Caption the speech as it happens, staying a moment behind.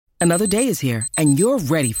Another day is here, and you're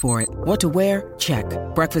ready for it. What to wear? Check.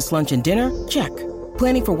 Breakfast, lunch, and dinner? Check.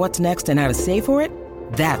 Planning for what's next and how to save for it?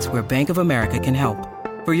 That's where Bank of America can help.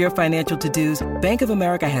 For your financial to-dos, Bank of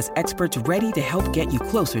America has experts ready to help get you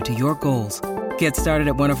closer to your goals. Get started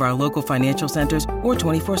at one of our local financial centers or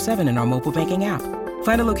 24/7 in our mobile banking app.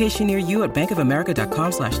 Find a location near you at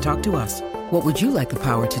bankofamerica.com/talktous. What would you like the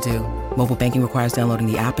power to do? Mobile banking requires downloading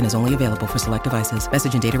the app and is only available for select devices.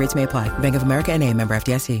 Message and data rates may apply. Bank of America N.A., member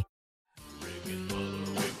FDIC.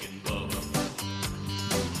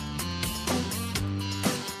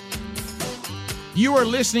 You are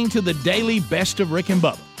listening to the Daily Best of Rick and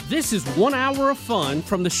Bubba. This is 1 hour of fun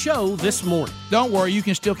from the show this morning. Don't worry, you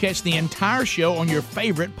can still catch the entire show on your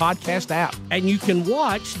favorite podcast app. And you can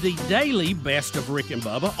watch the Daily Best of Rick and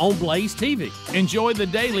Bubba on Blaze TV. Enjoy the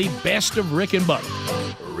Daily Best of Rick and Bubba.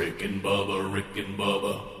 Rick and Bubba, Rick and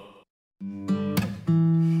Bubba.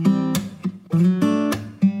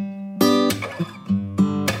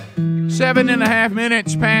 7.5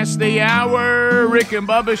 minutes past the hour. Rick and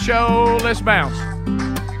Bubba show. Let's bounce.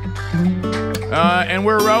 And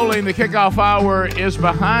we're rolling. The kickoff hour is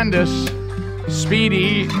behind us.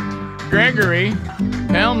 Speedy, Gregory,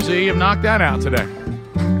 Helmsy have knocked that out today.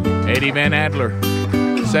 Eddie Van Adler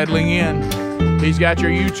settling in. He's got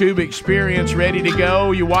your YouTube experience ready to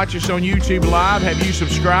go. You watch us on YouTube Live. Have you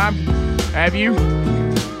subscribed? Have you?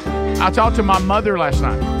 I talked to my mother last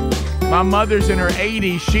night. My mother's in her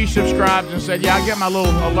 80s. She subscribed and said, yeah, I get my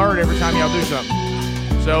little alert every time y'all do something.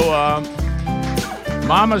 So,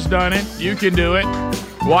 Mama's done it. You can do it.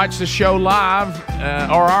 Watch the show live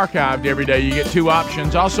or archived every day. You get two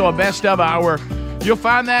options. Also, a best of hour. You'll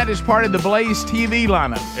find that as part of the Blaze TV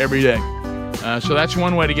lineup every day. So that's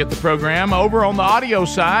one way to get the program. Over on the audio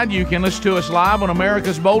side, you can listen to us live on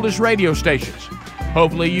America's boldest radio stations.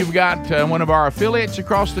 Hopefully, you've got one of our affiliates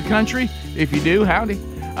across the country. If you do, howdy.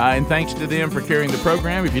 And thanks to them for carrying the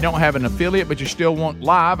program. If you don't have an affiliate but you still want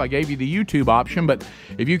live, I gave you the YouTube option. But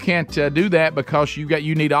if you can't do that because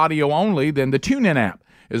you need audio only, then the TuneIn app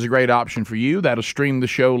is a great option for you. That'll stream the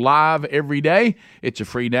show live every day. It's a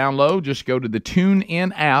free download. Just go to the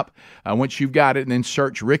TuneIn app once you've got it, and then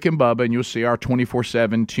search Rick and Bubba, and you'll see our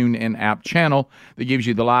 24/7 TuneIn app channel that gives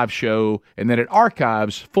you the live show, and then it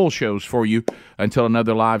archives full shows for you until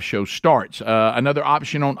another live show starts. Another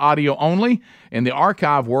option on audio only in the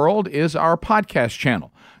archive world is our podcast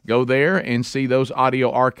channel. Go there and see those audio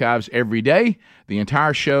archives every day, the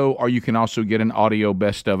entire show, or you can also get an audio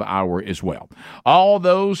best of hour as well. All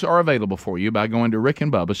those are available for you by going to Rick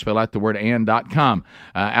and Bubba, spell out the word and.com.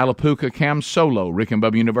 Alapuca Cam Solo, Rick and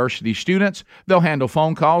Bubba University students, they'll handle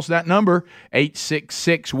phone calls. That number,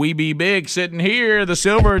 866-WE-BE-BIG, sitting here, the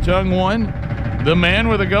silver-tongued one, the man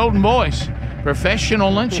with a golden voice,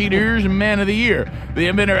 professional lunch eaters, man of the year, the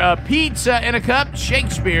inventor of pizza in a cup,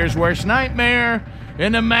 Shakespeare's worst nightmare,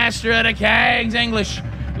 and the master of the Cags English.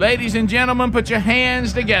 Ladies and gentlemen, put your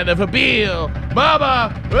hands together for Bill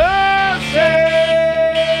Bubba Wilson!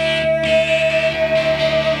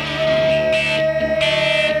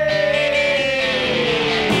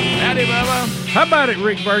 Howdy, Bubba. How about it,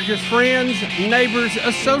 Rick Burgess? Friends, neighbors,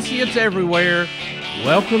 associates everywhere,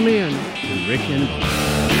 welcome in to Rick and Bubba.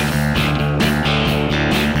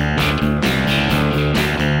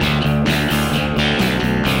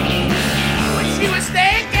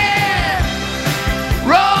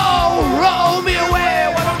 Roll me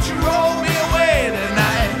away. Why don't you roll me away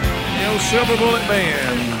tonight? The old Silver Bullet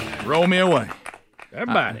Band. Roll me away.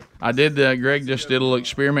 Everybody. I did, Greg just did a little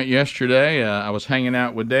experiment yesterday. I was hanging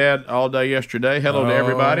out with Dad all day yesterday. Hello to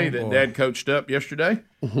everybody that Dad coached up yesterday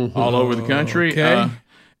all over the country. Okay.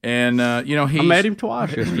 I met him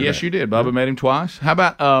twice yesterday. Yes, you did. Bubba met him twice. How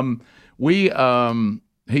about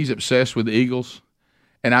he's obsessed with the Eagles.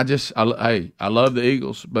 And I love the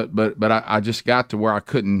Eagles, but I just got to where I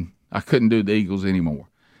couldn't do the Eagles anymore.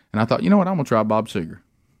 And I thought, you know what, I'm going to try Bob Seger.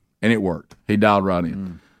 And it worked. He dialed right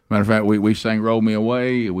in. Matter of fact, we sang Roll Me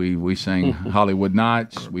Away. We sang Hollywood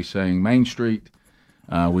Nights. We sang Main Street.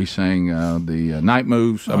 We sang the Night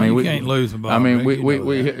Moves. You can't lose them, Bob. I mean,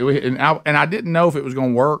 and I didn't know if it was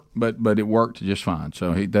going to work, but it worked just fine.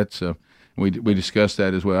 So we discussed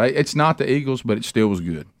that as well. It's not the Eagles, but it still was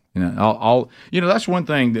good. That's one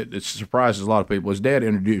thing that surprises a lot of people. Is Dad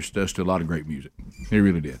introduced us to a lot of great music. He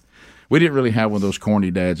really did. We didn't really have one of those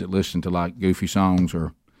corny dads that listened to like goofy songs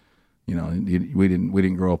or, we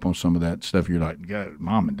didn't grow up on some of that stuff. You're like, God,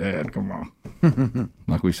 Mom and Dad, come on.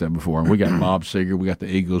 Like we said before, we got Bob Seger, we got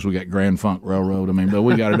the Eagles, we got Grand Funk Railroad. But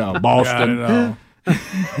we got it all. Boston. Got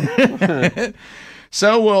it all.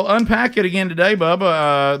 So we'll unpack it again today,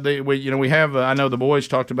 Bubba. We have. I know the boys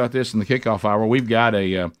talked about this in the kickoff hour. We've got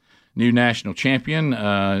a new national champion.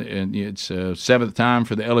 And it's seventh time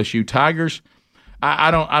for the LSU Tigers.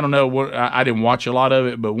 I don't know what I didn't watch a lot of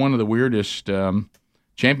it, but one of the weirdest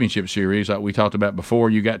championship series like we talked about before.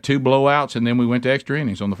 You got 2 blowouts, and then we went to extra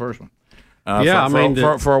innings on the first one.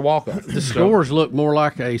 For a walk-off. The scores look more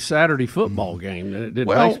like a Saturday football game than it did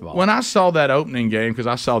baseball. When I saw that opening game, because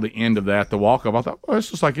I saw the end of that, the walk-off, I thought, well,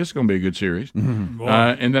 this looks like it's going to be a good series. Mm-hmm.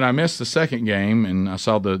 And then I missed the second game, and I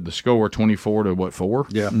saw the score 24 to 4?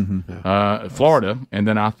 Yeah. Mm-hmm. Florida, and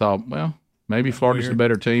then I thought, well, maybe Florida's the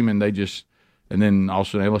better team, and they just – and then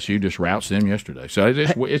also LSU just routs them yesterday. So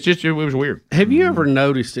it was weird. Have you ever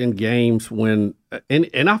noticed in games when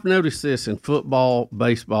and I've noticed this in football,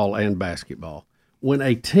 baseball, and basketball, when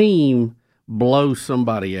a team blows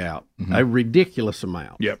somebody out, a ridiculous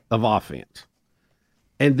amount of offense,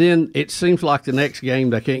 and then it seems like the next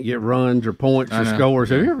game they can't get runs or points or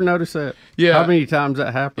scores. Have you ever noticed that? Yeah. How many times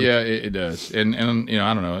that happens? Yeah, it does. And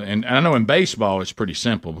I don't know. And I know in baseball it's pretty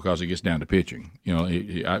simple because it gets down to pitching.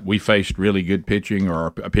 We faced really good pitching,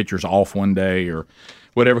 or a pitcher's off one day or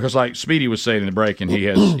whatever. Because like Speedy was saying in the break, and he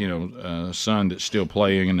has a son that's still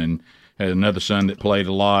playing, and had another son that played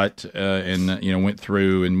a lot, and went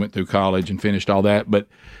through college and finished all that. But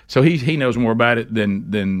so he knows more about it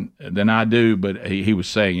than I do. But he was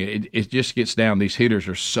saying it just gets down. These hitters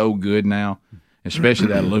are so good now, especially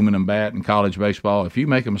that aluminum bat in college baseball. If you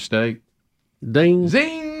make a mistake, ding,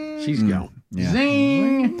 zing, she's gone. Yeah.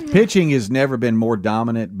 Zing. Pitching has never been more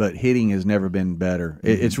dominant, but hitting has never been better.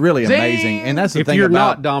 It's really amazing, and that's the thing. If you're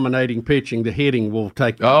about not dominating pitching, the hitting will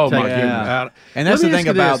take you yeah. out. And that's the thing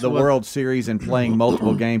about the World Series and playing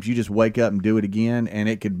multiple games. You just wake up and do it again, and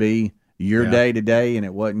it could be your day today, and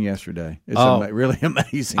it wasn't yesterday. It's really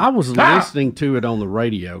amazing. I was listening to it on the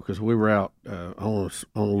radio because we were out on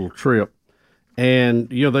a little trip. And,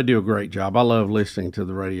 they do a great job. I love listening to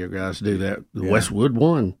the radio guys do that. The Westwood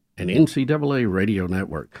One and NCAA Radio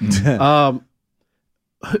Network.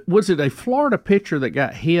 Was it a Florida pitcher that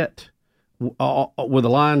got hit with a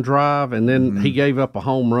line drive, and then he gave up a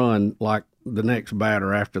home run like the next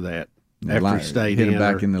batter after that? After he stayed hit him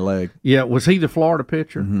back in the leg. Yeah, was he the Florida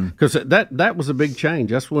pitcher? Because that was a big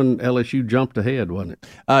change. That's when LSU jumped ahead, wasn't it?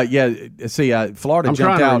 Florida I'm jumped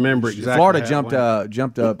trying out. to remember exactly. Florida jumped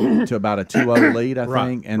up to about a 2-0 lead, I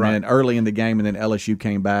think, and then early in the game, and then LSU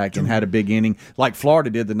came back and had a big inning, like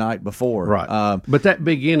Florida did the night before. Right. But that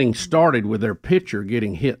big inning started with their pitcher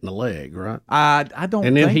getting hit in the leg, right? I don't.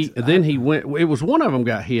 And then think he went. It was one of them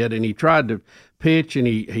got hit, and he tried to pitch, and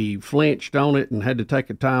he flinched on it and had to take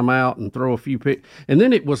a timeout and throw a few pitch. And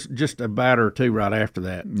then it was just a batter or two right after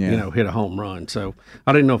that, hit a home run. So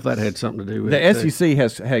I didn't know if that had something to do with it. The SEC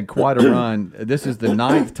has had quite a run. This is the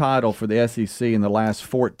 9th title for the SEC in the last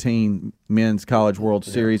 14 Men's College World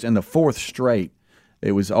Series, and the 4th straight.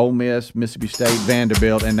 It was Ole Miss, Mississippi State,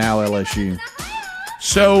 Vanderbilt, and now LSU.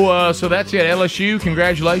 So that's it. LSU,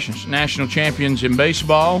 congratulations, national champions in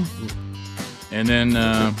baseball. And then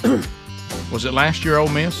was it last year Ole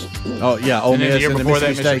Miss? Oh, yeah, Ole Miss the year and before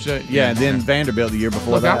Mississippi that, State. Yeah, then Vanderbilt the year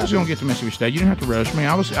before Look, that. I was going to get to Mississippi State. You didn't have to rush me.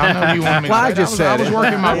 I know you wanted me. Well, I was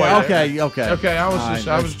working my way. Okay. Okay,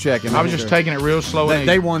 I was checking. I was just taking it real slow.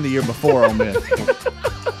 They won the year before Ole Miss.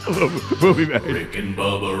 We'll be back. Rick and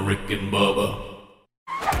Bubba.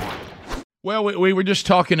 Well, we were just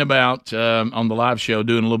talking about on the live show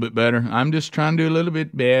doing a little bit better. I'm just trying to do a little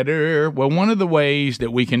bit better. Well, one of the ways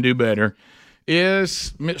that we can do better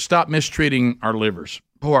is stop mistreating our livers.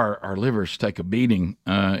 Boy, our livers take a beating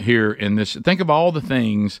here in this. Think of all the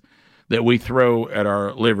things that we throw at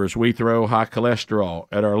our livers. We throw high cholesterol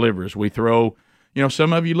at our livers. We throw,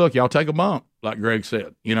 some of you, look, y'all take a bump, like Greg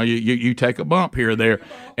said. You take a bump here or there,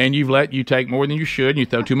 and you take more than you should, and you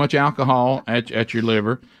throw too much alcohol at your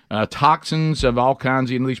liver. Toxins of all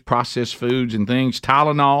kinds of these processed foods and things.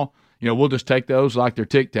 Tylenol, we'll just take those like they're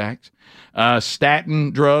Tic Tacs.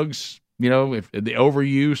 Statin drugs, if the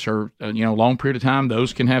overuse or, long period of time,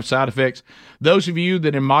 those can have side effects. Those of you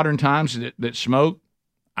that in modern times that smoke,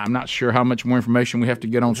 I'm not sure how much more information we have to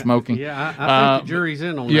get on smoking. Yeah, I think the jury's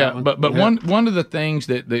in on that one. But one of the things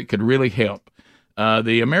that could really help,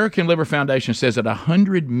 the American Liver Foundation says that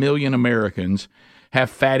 100 million Americans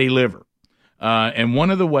have fatty liver. And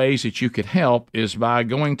one of the ways that you could help is by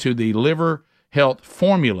going to the liver health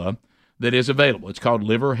formula that is available. It's called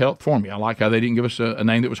Liver Health Formula. I like how they didn't give us a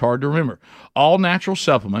name that was hard to remember. All natural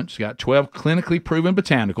supplements, got 12 clinically proven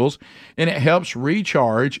botanicals, and it helps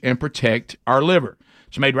recharge and protect our liver.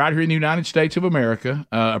 It's made right here in the United States of America,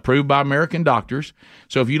 approved by American doctors.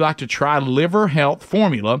 So if you'd like to try Liver Health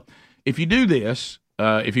Formula, if you do this,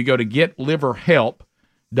 if you go to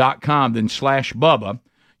getliverhelp.com, then /Bubba,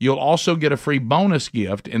 you'll also get a free bonus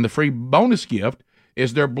gift, and the free bonus gift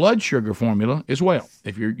is their blood sugar formula as well.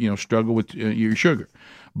 If you're struggle with your sugar,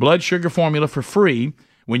 blood sugar formula for free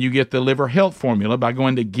when you get the liver health formula by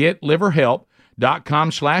going to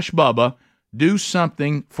getliverhelp.com/Bubba. Do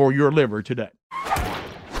something for your liver today.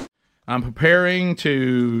 I'm preparing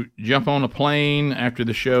to jump on a plane after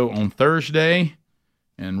the show on Thursday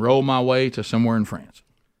and roll my way to somewhere in France.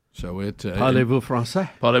 So Parlez-vous français?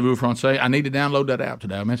 Parlez-vous français? I need to download that app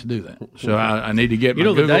today. I meant to do that. So I need to get my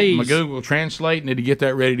Google Translate. Need to get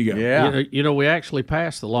that ready to go. Yeah. We actually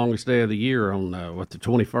passed the longest day of the year on, the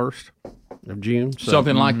 21st of June. So,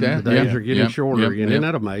 something like that. The days are getting shorter again. Isn't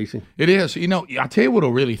that amazing? It is. I tell you what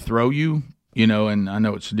will really throw you, and I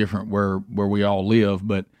know it's different where we all live,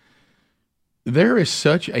 but there is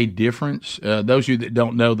such a difference. Those of you that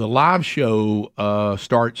don't know, the live show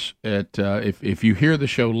starts at, if you hear the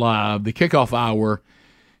show live, the kickoff hour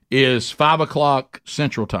is 5 o'clock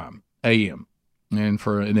Central Time, a.m. And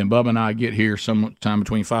then Bubba and I get here sometime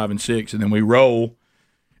between 5 and 6, and then we roll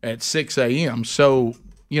at 6 a.m. So,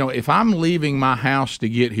 if I'm leaving my house to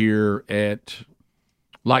get here at,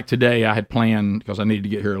 like today, I had planned, because I needed to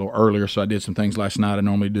get here a little earlier, so I did some things last night I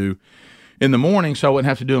normally do in the morning, so I wouldn't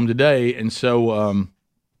have to do them today. And so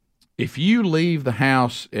if you leave the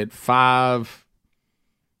house at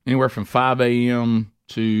anywhere from 5 a.m.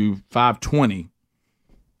 to 5:20,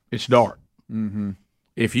 it's dark. Mm-hmm.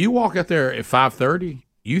 If you walk out there at 5:30,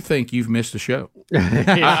 you think you've missed the show.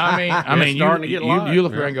 I mean, you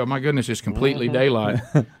look around and go, my goodness, it's completely daylight,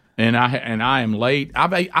 and I am late.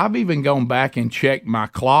 I've even gone back and checked my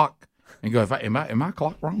clock and go, am my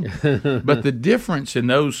clock wrong? But the difference in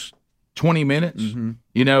those 20 minutes,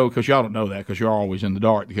 because y'all don't know that because you're always in the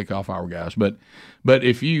dark, the kickoff hour guys. But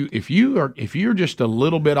if you're just a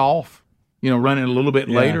little bit off, running a little bit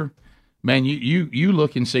later, man, you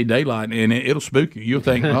look and see daylight and it'll spook you. You'll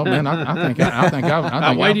think, oh man, I think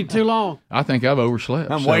I waited too long. I think I've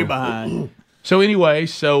overslept. I'm way behind. So anyway,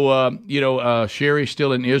 Sherry's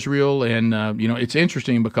still in Israel, and it's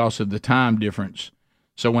interesting because of the time difference.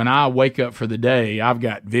 So when I wake up for the day, I've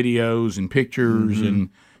got videos and pictures and.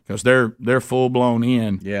 Because they're full blown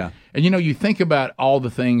in, and you think about all the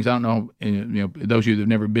things. I don't know, those of you that've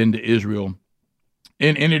never been to Israel,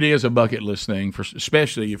 and it is a bucket list thing for,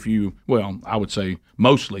 especially if you, I would say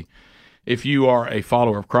mostly, if you are a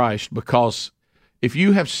follower of Christ, because if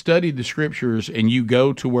you have studied the scriptures and you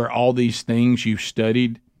go to where all these things you've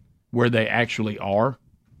studied, where they actually are,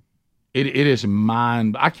 it is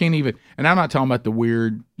mind. I can't even, and I'm not talking about the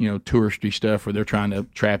weird, touristy stuff where they're trying to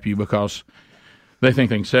trap you because they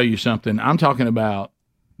think they can sell you something. I'm talking about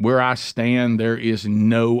where I stand, there is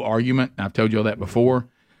no argument. I've told you all that before.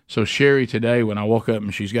 So Sherry today, when I woke up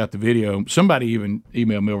and she's got the video, somebody even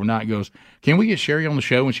emailed me overnight and goes, can we get Sherry on the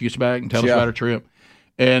show when she gets back and tell us about her trip?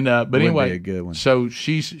 And but anyway, be a good one. So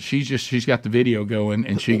she's got the video going,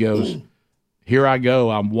 and she goes, here I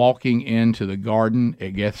go. I'm walking into the Garden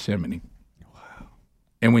at Gethsemane. Wow.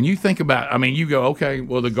 And when you think about, you go, okay,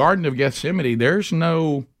 well, the Garden of Gethsemane,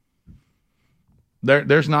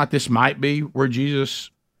 there's not this might be where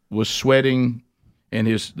Jesus was sweating and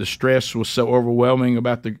the stress was so overwhelming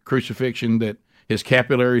about the crucifixion that his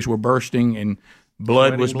capillaries were bursting and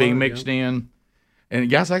blood was being mixed in.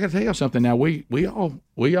 And guys, I got to tell you something. Now we all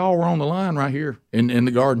were on the line right here in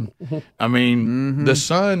the garden. The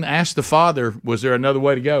Son asked the Father, "Was there another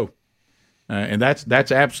way to go?" And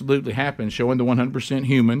that's absolutely happened, showing the 100%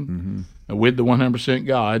 human with the 100%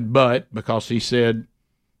 God. But because he said,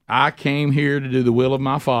 I came here to do the will of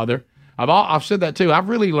my Father. I've said that too. I've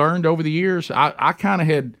really learned over the years. I kind of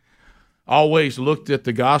had always looked at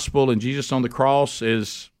the gospel and Jesus on the cross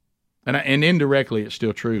as, and indirectly it's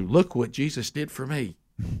still true. Look what Jesus did for me.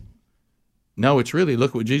 No, it's really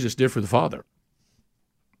look what Jesus did for the Father.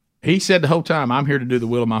 He said the whole time, I'm here to do the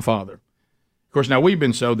will of my Father. Of course, now we've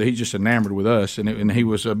been so that he's just enamored with us, and he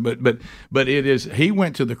was, but it is, he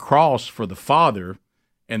went to the cross for the Father,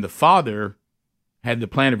 and the Father had the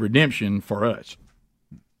plan of redemption for us,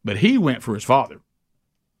 but he went for his Father,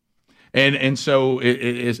 and so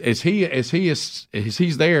as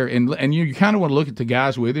he's there, and you kind of want to look at the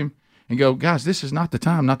guys with him and go, guys, this is not the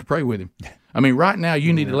time not to pray with him. Right now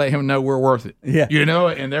you need to let him know we're worth it. Yeah,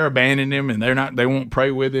 and they're abandoning him, and they won't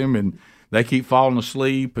pray with him, and they keep falling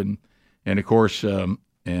asleep, and of course,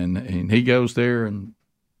 and he goes there and.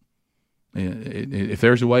 If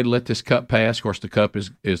there's a way to let this cup pass, of course, the cup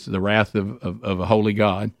is the wrath of a holy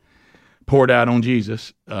God poured out on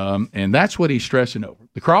Jesus, and that's what he's stressing over.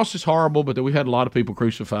 The cross is horrible, but we've had a lot of people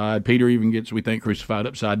crucified. Peter even gets, we think, crucified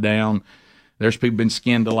upside down. There's people been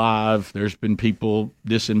skinned alive. There's been people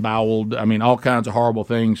disemboweled. All kinds of horrible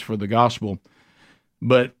things for the gospel.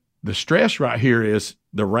 But the stress right here is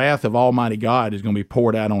the wrath of Almighty God is going to be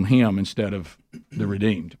poured out on him instead of the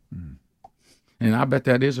redeemed. And I bet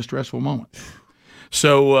that is a stressful moment.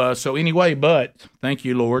 So anyway, but thank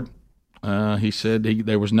you, Lord. He said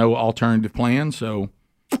there was no alternative plan, so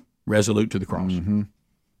resolute to the cross.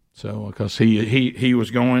 So because he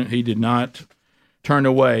was going, he did not turn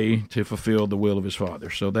away to fulfill the will of his Father.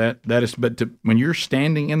 So that is, but when you're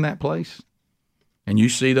standing in that place and you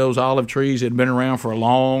see those olive trees that have been around for a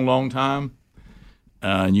long, long time,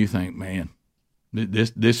 and you think, man,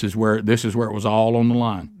 this is where it was all on the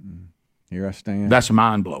line. Here I stand. That's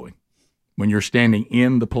mind blowing. When you're standing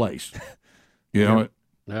in the place, you know it.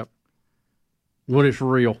 Yep. When it's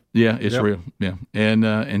real. Yeah, it's real. Yeah,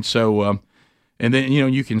 and so and then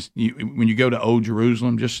when you go to Old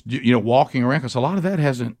Jerusalem, just walking around, because a lot of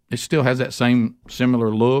that still has that same similar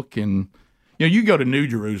look, and you go to New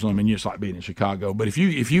Jerusalem and it's like being in Chicago, but if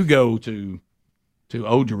you go to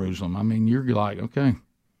Old Jerusalem, I mean, you're like, okay,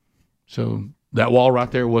 so that wall right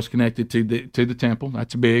there was connected to the temple.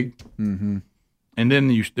 That's big. Mm-hmm. And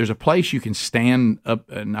then there's a place you can stand up,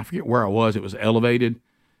 and I forget where I was. It was elevated,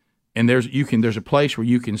 and there's a place where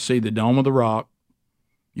you can see the Dome of the Rock,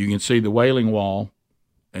 you can see the Wailing Wall,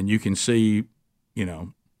 and you can see,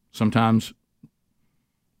 sometimes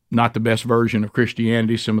not the best version of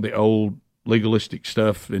Christianity, some of the old legalistic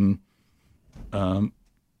stuff, and some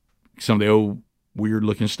of the old weird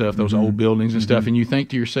looking stuff, those old buildings and stuff, and you think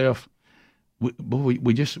to yourself,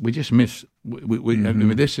 we just miss. I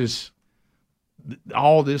mean, this is.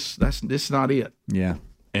 All this is not it. Yeah.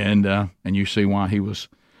 And you see why he was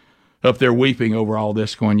up there weeping over all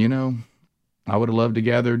this, going, I would have loved to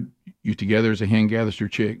gather you together as a hen gathers her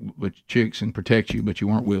chicks and protect you, but you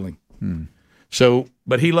weren't willing. So,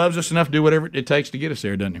 but he loves us enough to do whatever it takes to get us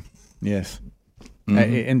there, doesn't he? Yes.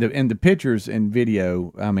 And the pictures and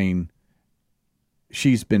video, I mean,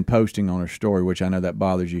 she's been posting on her story, which I know that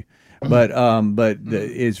bothers you. But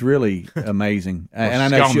it's really amazing, and I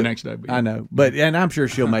know the next day. I know, and I'm sure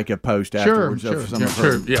she'll make a post afterwards of some of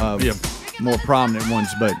her more prominent ones.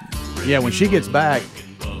 But yeah, when she gets back,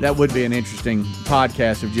 that would be an interesting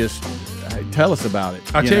podcast of just tell us about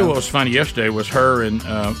it. I tell you what was funny yesterday was her and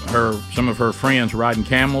some of her friends riding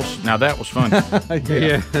camels. Now that was funny.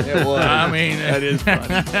 Yeah, it was. I mean, that is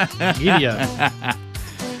funny. Giddy up.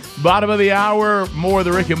 Bottom of the hour, more of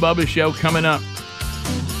the Rick and Bubba Show coming up.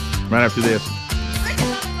 Right after this.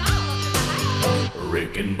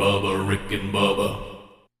 Rick and Bubba, Rick and Bubba.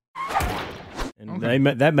 And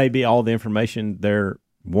that may be all the information they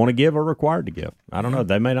want to give or required to give. I don't know.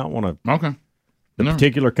 They may not want to. Okay. The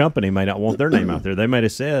particular company may not want their name out there. They may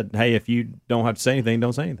have said, hey, if you don't have to say anything,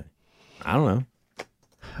 don't say anything. I don't know.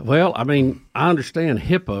 Well, I mean, I understand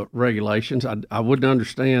HIPAA regulations. I wouldn't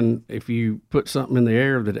understand if you put something in the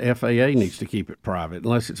air that FAA needs to keep it private,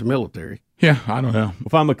 unless it's military. Yeah, I don't know.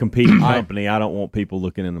 If I'm a competing company, I don't want people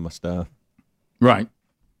looking into my stuff. Right.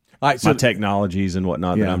 All right, so my technologies and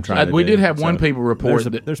whatnot that I'm trying to do. We did have one people report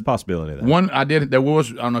there's a possibility of that. There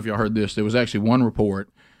was, I don't know if y'all heard this, there was actually one report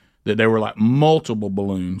that there were like multiple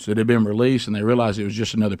balloons that had been released, and they realized it was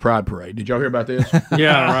just another pride parade. Did y'all hear about this?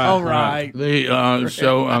 Yeah, right. All right.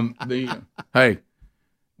 Hey,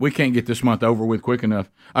 we can't get this month over with quick enough.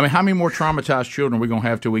 I mean, how many more traumatized children are we going to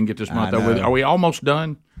have till we can get this month over with? Are we almost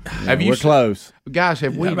done? We're close. Guys,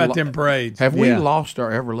 have we about them parades? Have we lost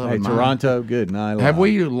our ever loving mind? Toronto, good night. Have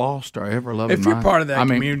we lost our ever loving mind? If you're part of that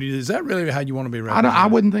community, is that really how you want to be represented? I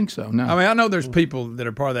wouldn't think so. No. I mean, I know there's people that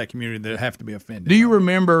are part of that community that have to be offended. Do you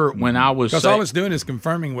remember when I was? Because all it's doing is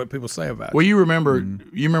confirming what people say about it. Well, you remember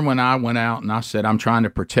when I went out and I said I'm trying to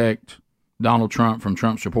protect Donald Trump from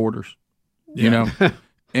Trump supporters. Yeah.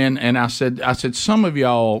 And I said some of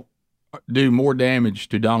y'all do more damage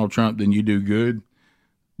to Donald Trump than you do good.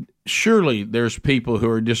 Surely there's people who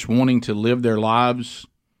are just wanting to live their lives,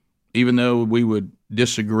 even though we would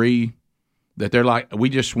disagree, that they're like, we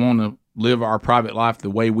just want to live our private life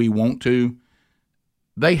the way we want to.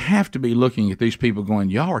 They have to be looking at these people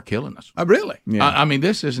going, y'all are killing us. Oh, really? Yeah. I mean,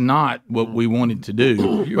 this is not what we wanted to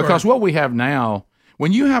do. Because what we have now,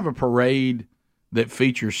 when you have a parade that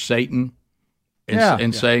features Satan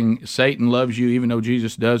and saying Satan loves you even though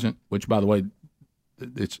Jesus doesn't, which, by the way,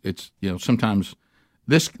 it's sometimes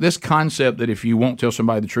this concept that if you won't tell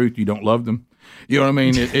somebody the truth, you don't love them. You know what I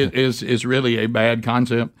mean? It is really a bad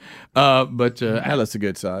concept. But that's a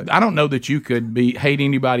good side. I don't know that you could hate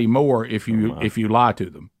anybody more if you lie to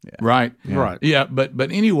them. Yeah. Right? Yeah. Right. Yeah.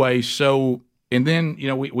 But anyway, so and then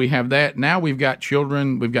we have that. Now we've got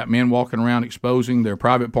children. We've got men walking around exposing their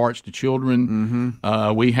private parts to children.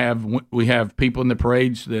 Mm-hmm. We have people in the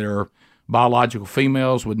parades that are biological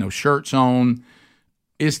females with no shirts on.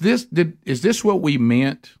 Is this what we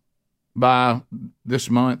meant by this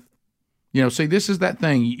month. See, this is that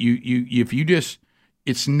thing. If you just,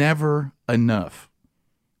 it's never enough.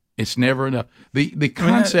 It's never enough. The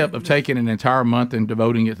concept of taking an entire month and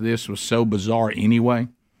devoting it to this was so bizarre anyway.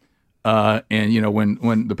 And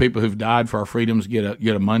when the people who've died for our freedoms get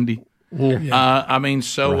a Monday. Yeah.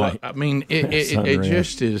 It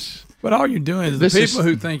just is. But all you're doing is the people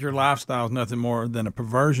who think your lifestyle is nothing more than a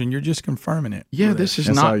perversion, you're just confirming it. Yeah,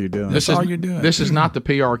 that's all you're doing. That's all you're doing. This is not the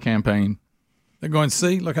PR campaign. They're going,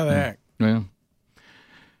 see, look how they act. Yeah.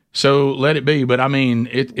 So let it be. But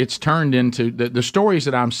it's turned into the stories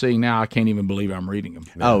that I'm seeing now. I can't even believe I'm reading them.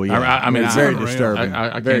 Oh yeah, it's very disturbing.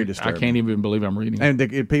 Very disturbing. I can't even believe I'm reading them.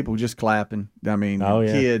 And people just clapping. I mean,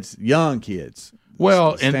 kids, young kids.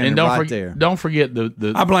 Well, and don't forget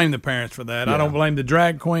the. I blame the parents for that. Yeah. I don't blame the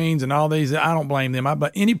drag queens and all these. I don't blame them.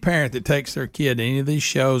 But any parent that takes their kid to any of these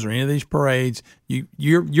shows or any of these parades,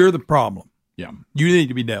 you're the problem. Yeah, you need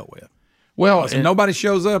to be dealt with. Well, if nobody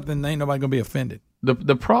shows up, then ain't nobody gonna be offended.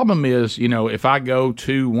 The problem is, if I go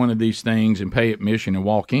to one of these things and pay admission and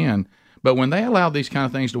walk in, but when they allow these kind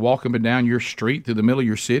of things to walk up and down your street through the middle of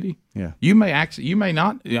your city, you may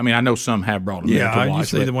not. I mean, I know some have brought them in to watch.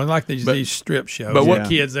 You see the one like these strip shows. But what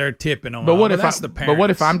kids they're tipping on? But what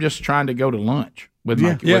if I'm just trying to go to lunch with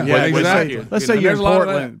my exactly. Let's say you're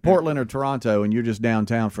in Portland or Toronto, and you're just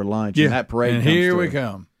downtown for lunch, and that parade. And here we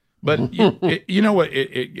come. But you know what?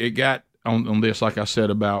 It got on this, like I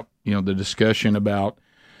said about the discussion about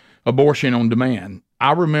abortion on demand.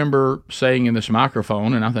 I remember saying in this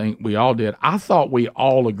microphone, and I think we all did, I thought we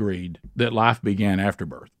all agreed that life began after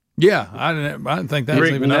birth. Yeah, I didn't think that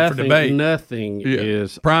was even up for debate. Nothing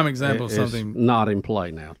is prime example of something not in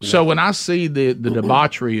play now. So when I see the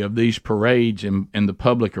debauchery of these parades in the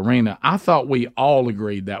public arena, I thought we all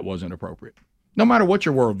agreed that wasn't appropriate. No matter what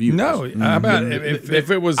your worldview is. How about if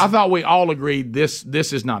it was? I thought we all agreed this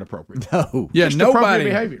is not appropriate. No. Yeah,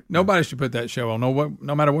 nobody should put that show on,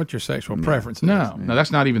 no matter what your sexual preference is. No, that's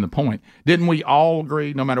not even the point. Didn't we all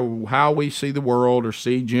agree, no matter how we see the world or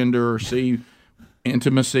see gender or see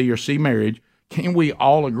intimacy or see marriage, can we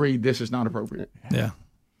all agree this is not appropriate? Yeah.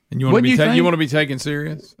 And you want to be taken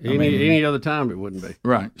serious? Any other time it wouldn't be.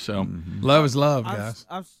 Right. So love is love, guys.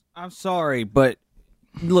 I'm sorry, but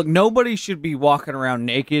look, nobody should be walking around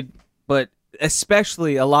naked, but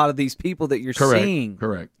especially a lot of these people that you're seeing.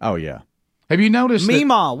 Correct. Oh, yeah. Have you noticed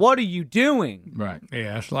Meemaw, what are you doing? Right.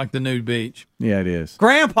 Yeah, it's like the nude beach. Yeah, it is.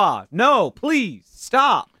 Grandpa, no, please,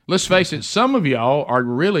 stop. Let's face it, some of y'all are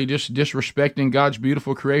really just disrespecting God's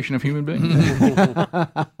beautiful creation of human beings.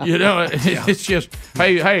 It's just,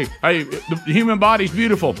 hey, the human body's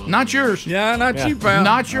beautiful. Not yours. Yeah, not you, pal.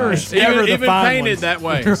 Not yours. It's never even painted that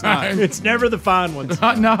way. It's not. It's never the fine ones.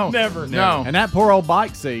 No. Never. No. And that poor old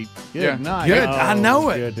bike seat. Good night. Good. I know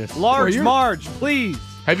it. Goodness. Large Marge, please.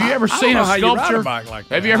 Have you ever seen a sculpture?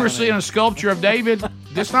 Have you ever seen a sculpture of David?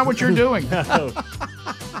 That's not what you're doing. No.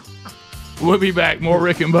 We'll be back. More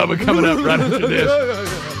Rick and Bubba coming up right after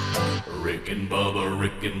this. Rick and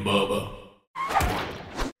Bubba.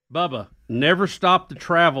 Bubba, never stop the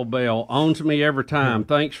travel bell. Owns me every time.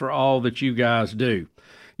 Thanks for all that you guys do.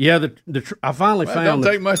 Yeah, I finally found.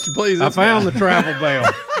 Don't take much to please. I found the travel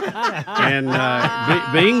bell, and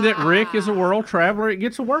being that Rick is a world traveler, it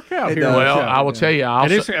gets a workout here. Well, I will tell you.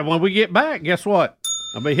 When we get back, guess what?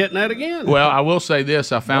 I'll be hitting that again. Well, I will say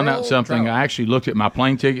this. I found out something. I actually looked at my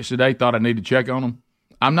plane tickets today, thought I needed to check on them.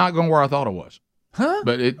 I'm not going where I thought I was. Huh?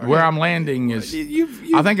 But where I'm landing is,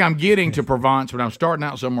 I think I'm getting to Provence, but I'm starting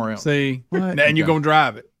out somewhere else. See? And you're going to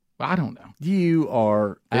drive it. I don't know. You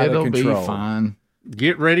are out of control. It'll be fine.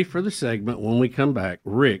 Get ready for the segment when we come back.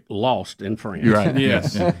 Rick lost in France. You're right.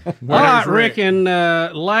 Yes. All right, Rick, and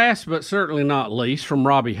last but certainly not least, from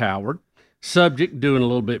Robbie Howard, subject doing a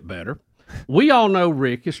little bit better. We all know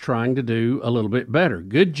Rick is trying to do a little bit better.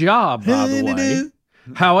 Good job, by the way.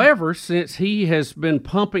 However, since he has been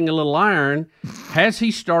pumping a little iron, has he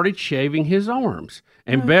started shaving his arms?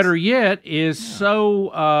 And better yet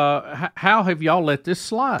how have y'all let this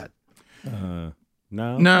slide?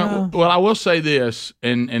 No. Well, I will say this,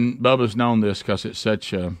 and Bubba's known this because it's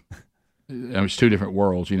such it's two different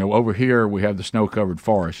worlds. Over here we have the snow-covered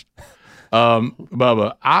forest.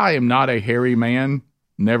 Bubba, I am not a hairy man.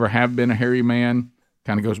 Never have been a hairy man.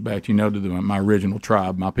 Kind of goes back, to my original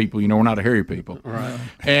tribe, my people. We're not a hairy people, right?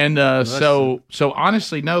 And so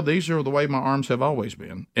honestly, no, these are the way my arms have always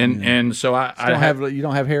been. And so you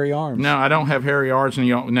don't have hairy arms. No, I don't have hairy arms. And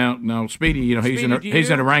no, Speedy, he's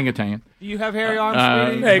an orangutan. Do you have hairy arms,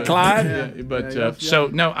 Speedy? Hey, Clyde. But so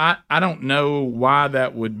no, I don't know why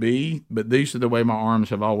that would be, but these are the way my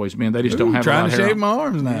arms have always been. They just don't have a lot Trying of to hair shave on. my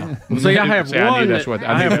arms now. See, I have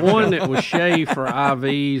one. That That was shaved for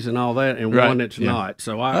IVs and all that, and Right, one that's yeah. not.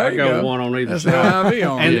 So There I you go go. one on either That's side. the IV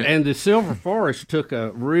on And it. and the Silver Forest took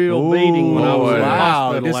a real beating when I was in the wow.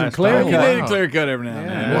 hospital Get some last clear time. You cut. need a clear cut every now and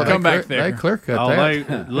then. Well, We'll come back They there. clear cut Oh, that.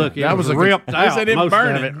 they look. It That was was a ripped At out. least they didn't most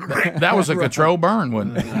burn of it. That was a control burn,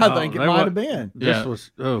 wasn't it? I think it they might wa- have been. This Yeah.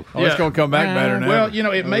 was Oh, it's going to come back better now. Well,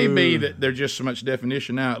 it may be that there's just so much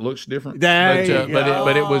definition now; it looks different. There you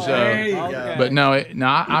But it was. There you go. But no,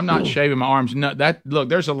 I'm not shaving my arms. No, look.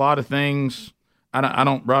 There's a lot of things. I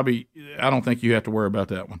don't, Robbie. I don't think you have to worry about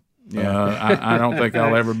that one. Yeah, I don't think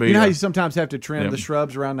I'll ever be. You know how you sometimes have to trim Yeah. the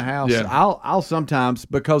shrubs around the house? Yeah. I'll sometimes,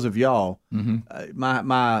 because of y'all,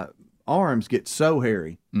 my arms get so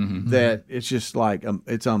hairy that it's just like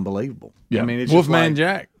it's unbelievable. Yeah. I mean, it's Wolfman just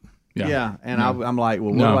like, Jack. Yeah, and I'm like,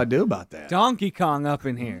 well, what No. do I do about that? Donkey Kong up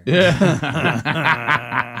in here.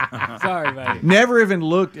 Sorry, buddy. Never even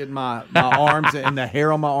looked at my arms and the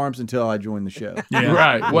hair on my arms until I joined the show.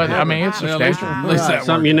 Right. Well, I mean, it's Well, at least- substantial. at least that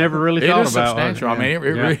something you never really It thought is about. substantial. I mean,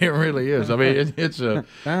 it really is. I mean, it's a.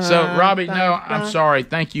 Uh-huh. So, Robbie, no, I'm sorry.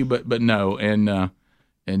 Thank you, but no, and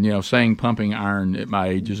saying pumping iron at my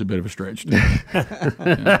age is a bit of a stretch.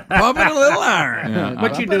 Pumping a little iron.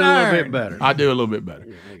 But you do a little bit better. I do a little bit better.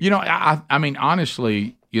 I mean,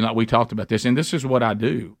 honestly, we talked about this, and this is what I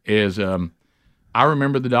do. Is I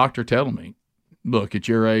remember the doctor telling me, "Look, at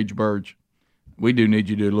your age, Burge, we do need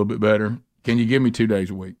you to do a little bit better. Can you give me 2 days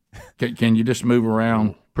a week? Can you just move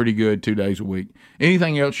around pretty good 2 days a week?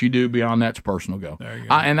 Anything else you do beyond that's personal go. There you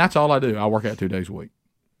go. And that's all I do. I work out 2 days a week.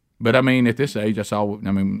 But I mean, at this age, that's all.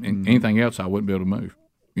 I mean, anything else, I wouldn't be able to move.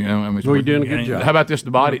 I mean, Well, you're doing a good job. How about this? The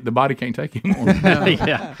body can't take anymore.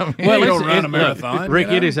 Yeah. Well, you it's- don't run a look, marathon, Rick.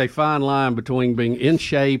 you know? It is a fine line between being in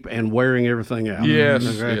shape and wearing everything out. Yes,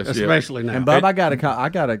 Okay? yes, especially now. And Bub, I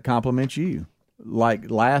gotta compliment you. Like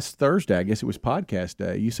last Thursday, I guess it was podcast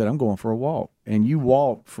day. You said I'm going for a walk, and you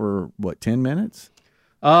walked for what, 10 minutes?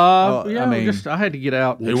 Yeah, I mean- I had to get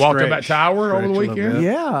out. And You walked up stretch- that tower over the stretch a little weekend? bit.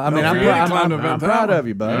 Yeah, I mean, I'm, forget proud- he climbed I'm, up that I'm proud tower. of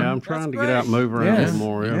you, Bub. Yeah, I'm trying to get out and move around a Yes. little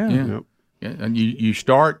more. Yeah. Yep. Yeah, and you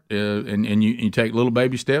start and you take little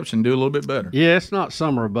baby steps and do a little bit better. Yeah, it's not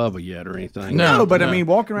summer or Bubba yet or anything. No, but I mean,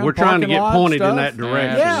 walking around. We're trying to parking get lot pointed in stuff. that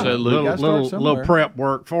direction. Yeah, Absolutely. Little, Gotta start little somewhere. prep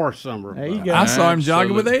work for summer. There you go. I saw him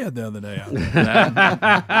jogging with Absolutely. Ed the other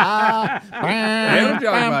day.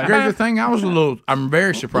 Greg, the thing I'm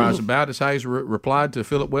very surprised about is how he's replied to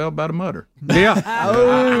Philip Well about a mutter. Yeah.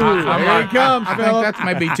 Oh, here he comes, I think Philip. that's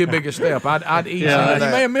maybe too big a step. I'd eat Yeah, some of You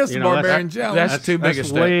that. may have missed You the know, barbarian challenge. That's too big a That's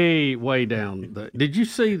step. way down. Did you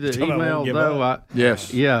see the I won't email give though?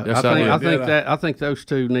 Yes. Yeah, Yes, I think those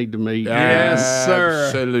two need to meet Yes, sir.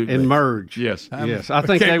 Absolutely. and merge. Yes. Yes, I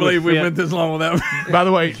think Can't they believe would we fit. went this long without. By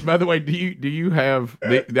the way, do you have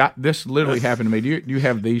this literally happened to me? Do you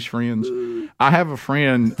have these friends? I have a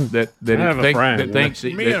friend that have a friend, that yeah. thinks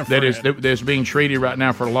Me and a that is being treated right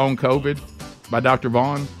now for long COVID by Dr.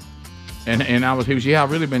 Vaughn, and he was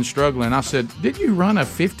I've really been struggling. I said, did you run a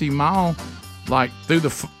 50-mile like through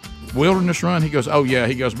the wilderness run? He goes, oh yeah.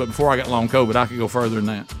 He goes, but before I got long COVID, I could go further than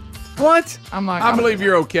that. What? I'm like, I believe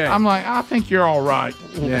you're okay. I'm like, I think you're all right.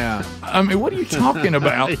 Yeah. I mean, what are you talking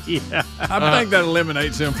about? I think that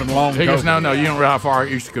eliminates him from long. He goes, COVID. no, you don't realize how far I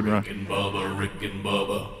used to could run. Rick and Bubba, Rick and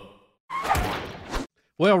Bubba.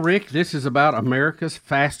 Well, Rick, this is about America's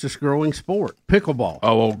fastest growing sport, pickleball.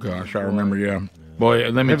 Oh gosh, I remember. Yeah, boy,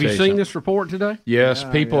 let me. Have tell you seen something. this report today? Yes,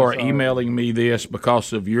 people are emailing me this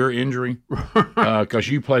because of your injury. Because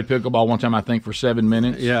you played pickleball one time, I think, for 7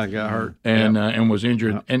 minutes. Yeah, I got hurt. And was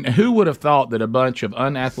injured. And who would have thought that a bunch of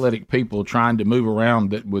unathletic people trying to move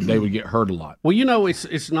around they would get hurt a lot? Well,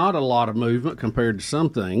 it's not a lot of movement compared to some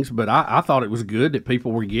things, but I thought it was good that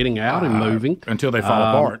people were getting out and moving until they fall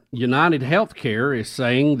apart. United Healthcare is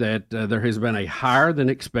saying that there has been a higher than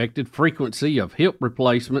expected frequency of hip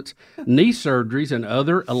replacements, knee surgeries, and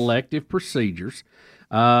other elective procedures.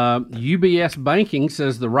 UBS Banking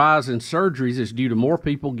says the rise in surgeries is due to more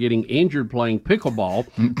people getting injured playing pickleball,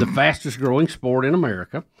 the fastest growing sport in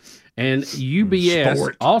America. And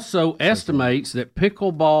UBS also estimates that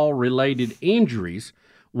pickleball-related injuries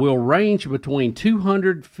will range between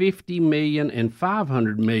 250 million and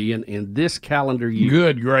 500 million in this calendar year.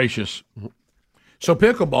 Good gracious. So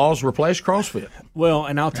pickleballs replace CrossFit. Well,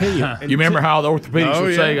 and I'll tell you, You remember how the orthopedics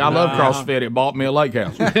would say, I love CrossFit, it bought me a lake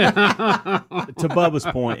house. to Bubba's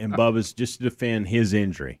point, and Bubba's just to defend his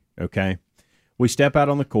injury, okay? We step out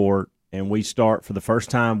on the court, and we start for the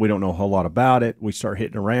first time. We don't know a whole lot about it. We start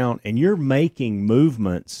hitting around, and you're making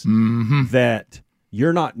movements that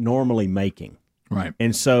you're not normally making. Right.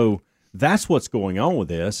 And so that's what's going on with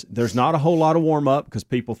this. There's not a whole lot of warm up because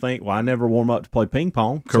people think, well, I never warm up to play ping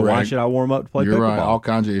pong. So why Correct. should I warm up to play You're pickleball? right. All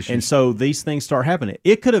kinds of issues. And so these things start happening.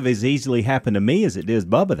 It could have as easily happened to me as it did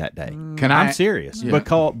Bubba that day. I'm serious. Yeah.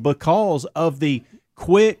 Because of the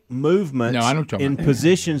quick movements No, I know what you're talking in about.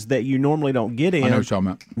 positions that you normally don't get in I know what you're talking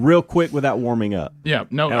about. real quick without warming up. Yeah.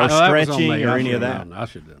 No, Or I, stretching or any of that. I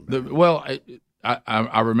should have done. well,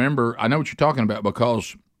 I remember. I know what you're talking about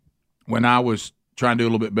because when I was trying to do a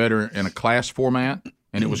little bit better in a class format,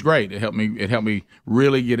 and it was great. It helped me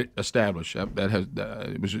really get it established.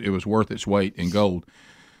 It was worth its weight in gold.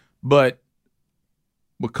 But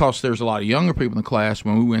because there's a lot of younger people in the class,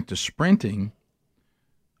 when we went to sprinting,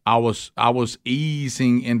 I was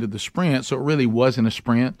easing into the sprint, so it really wasn't a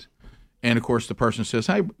sprint. And of course, the person says,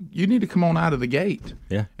 "Hey, you need to come on out of the gate."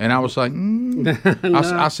 Yeah. And I was like,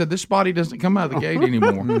 I said, "This body doesn't come out of the gate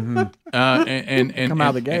anymore." And Come out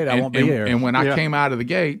of the gate, I won't be here. And when I came out of the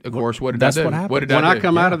gate, of course, what did That's I do? what happened. What did When I I do?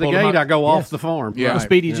 come out of the Pull them gate, up. I go off the farm. Yeah. Well,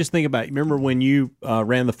 Speedy, just think about it. Remember when you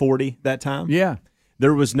ran the 40 that time? Yeah.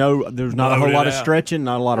 There was not a whole Loaded lot of out. stretching,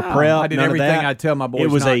 not a lot of prep. I did none of everything that. I'd tell my boys it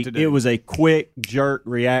was not a to do. It was a quick jerk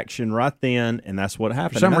reaction right then, and that's what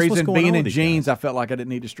happened. For some And that's what's reason, going on being with in these jeans, guys. I felt like I didn't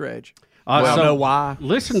need to stretch. I don't know why.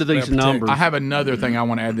 Listen to these numbers. I have another thing I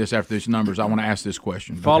want to add this after these numbers. I want to ask this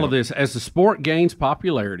question. Follow Okay. this. As the sport gains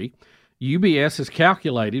popularity, UBS has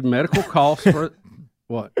calculated medical costs for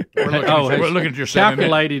what? We're looking at your 7 minute.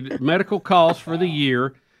 calculated medical costs for the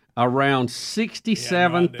year around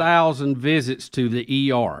 67,000 visits to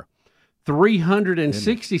the ER,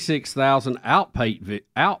 366,000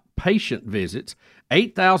 outpatient visits,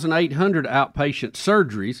 8,800 outpatient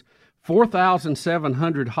surgeries,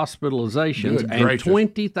 4,700 hospitalizations, Good and gracious.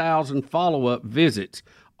 20,000 follow-up visits,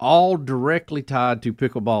 all directly tied to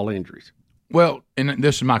pickleball injuries. Well, and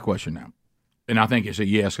this is my question now, and I think it's a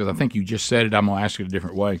yes because I think you just said it. I'm going to ask it a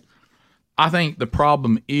different way. I think the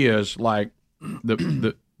problem is like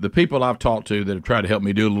the people I've talked to that have tried to help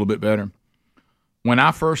me do a little bit better. When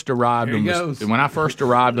I first arrived on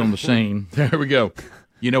the scene, there we go.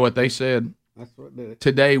 You know what they said? That's what did it.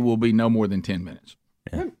 Today will be no more than 10 minutes.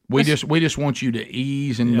 Yeah. We just want you to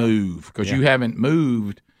ease and move because you haven't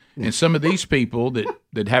moved. And some of these people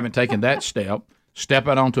that haven't taken that step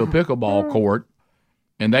out onto a pickleball court,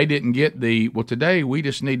 and they didn't get today we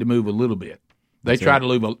just need to move a little bit. They try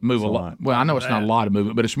to move a lot. Well, I know it's not a lot of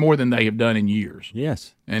movement, but it's more than they have done in years.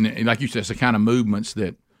 Yes. And like you said, it's the kind of movements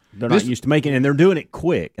that They're not used to making, and they're doing it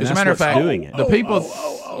quick. And as a that's matter of what's fact, doing it. the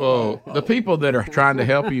people that are trying to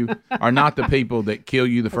help you are not the people that kill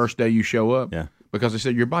you the first day you show up. Yeah. Because they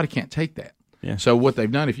said your body can't take that. Yeah. So what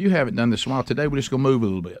they've done, if you haven't done this while today, we're just going to move a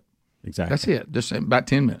little bit. Exactly. That's it. Just about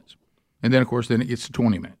 10 minutes. And then, of course, then it gets to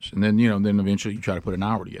 20 minutes. And then, then eventually you try to put an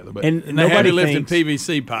hour together. But And they nobody had to lift in thinks,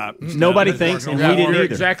 PVC pipe. Nobody thinks, and we didn't you're either.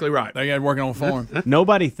 exactly right. They got working on form.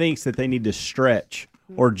 Nobody thinks that they need to stretch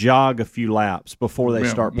or jog a few laps before they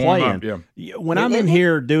start warm playing. up, When I'm in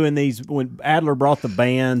here doing these, when Adler brought the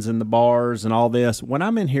bands and the bars and all this, when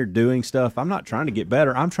I'm in here doing stuff, I'm not trying to get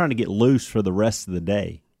better. I'm trying to get loose for the rest of the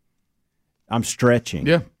day. I'm stretching.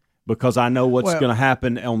 Yeah. Because I know what's going to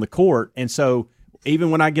happen on the court. And so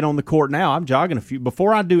even when I get on the court now, I'm jogging a few.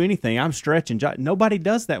 Before I do anything, I'm stretching. Nobody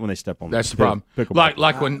does that when they step on That's the the problem.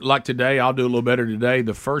 pickleball. Like today, I'll do a little better today.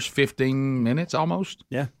 The first 15 minutes almost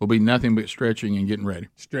will be nothing but stretching and getting ready.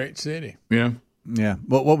 Straight City. Yeah. Yeah.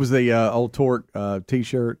 What was the old Torque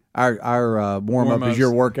T-shirt? Our warm-up is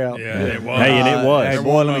your workout. Yeah, it was. Hey, and it was. Hey,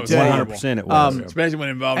 boy, let me tell you. 100% it was. Especially when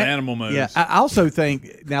it involved animal moves. Yeah, I also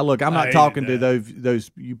think now. Look, I'm I not hated talking to that. those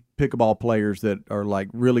you pickleball players that are like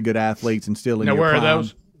really good athletes and still in Now, your where are prime.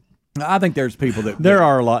 those? I think there's people that There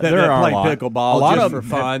are a lot. that, There that are play a lot. pickleball a lot just of for them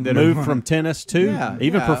fun. have That moved from tennis to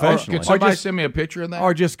even professionally. Could somebody just- send me a picture of that?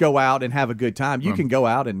 or just go out and have a good time. You can go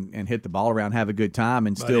out and hit the ball around, have a good time,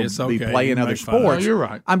 and still it's be okay. playing You other make fun of it. sports. No, you're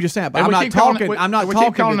right. I'm just saying, but And I'm we not keep calling talking. it- I'm not we talking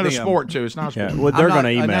keep calling to it a them. sport too. It's not a sport. Yeah, well, they're I'm going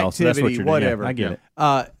to not- an email, so that's what activity, you're doing. whatever. Yeah, I get it.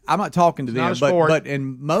 I'm not talking to not them, a sport. but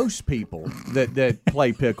and most people that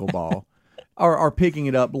play pickleball are picking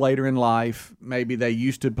it up later in life. Maybe they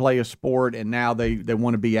used to play a sport and now they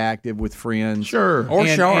want to be active with friends. Sure. Or and,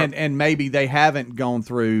 sharp. and maybe they haven't gone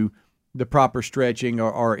through the proper stretching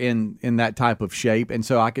or in that type of shape, and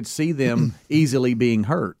so I could see them easily being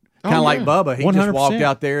hurt. Kind of like Bubba. He just 100%. walked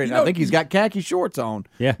out there, and I think he's got khaki shorts on.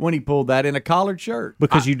 Yeah. When he pulled that in a collared shirt.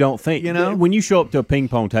 Because you don't think, when you show up to a ping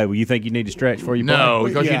pong table, you think you need to stretch before you play. No,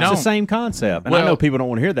 because you It's don't. the same concept. And I know people don't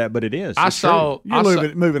want to hear that, but it is. I It's saw. true.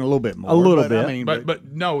 You're moving a little bit more. A little but, bit. I mean, But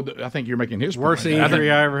no, I think you're making his Worst point.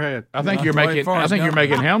 injury I ever had. I think you're making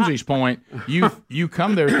Helmsy's point. You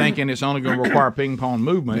come there thinking it's only going to require ping pong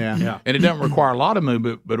movement, Yeah. and it doesn't require a lot of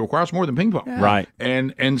movement, but it requires more than ping pong. Right.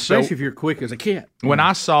 And so Especially if you're quick as a cat. when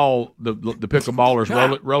I saw the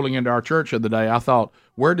pickleballers rolling into our church the other day, I thought,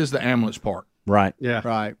 where does the ambulance park? Right. Yeah.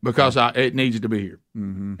 right. Because it needs to be here.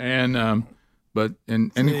 And but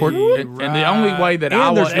and of course, and the only way that I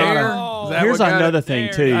was Here's another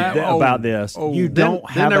thing, too, about this. You don't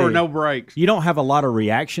Then have there were no breaks. You don't have a lot of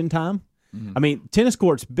reaction time. I mean, tennis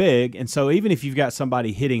court's big, and so even if you've got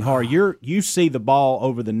somebody hitting hard, you see the ball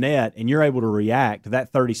over the net, and you're able to react to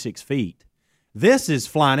that 36 feet. This is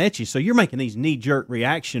flying at you, so you're making these knee-jerk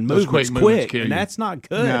reaction Those movements quick movements quick, kill and you. that's not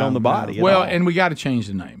good on the body. at well, all. and we got to change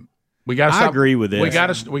the name. We got to. I agree with this. We got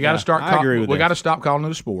to start. I agree with we this. got to stop calling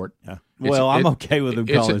it a sport. Yeah. Well, I'm okay with them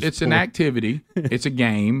calling it a It's an sport. activity. It's a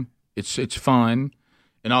game. It's fun,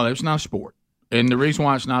 and all that. It's not a sport. And the reason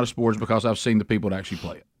why it's not a sport is because I've seen the people that actually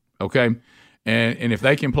play it. Okay, and if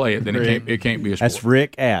they can play it, then it can't be a sport. That's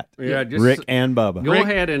Rick Rick and Bubba. Go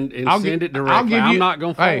ahead and send it directly. I'm not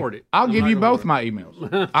going to forward it. I'll give you both my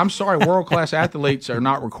emails. I'm sorry, world class athletes are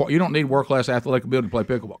not required. You don't need world class athletic ability to play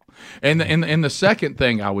pickleball. And the second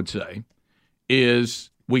thing I would say is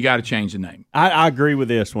we got to change the name. I agree with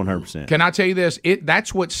this 100%. Can I tell you this?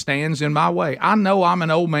 That's what stands in my way. I know I'm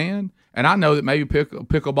an old man, and I know that maybe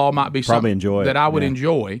pickleball might be something that I would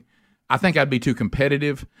enjoy. I think I'd be too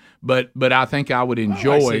competitive, but I think I would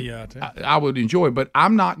enjoy. I would enjoy, but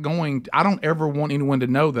I'm not going. I don't ever want anyone to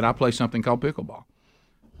know that I play something called pickleball.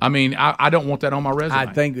 I mean, I don't want that on my resume.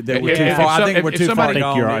 I think that we're too far. I think we're too far gone.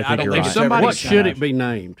 I think you're right. Somebody, What should it be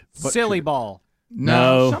named? Silly ball.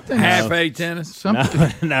 No. something Half-A tennis.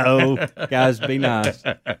 Something. No, guys, be nice.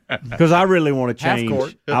 Because I really want to change.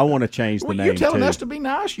 court. I want to change the Well, name. you're telling too. us to be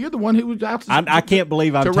nice. You're the one who was out. I can't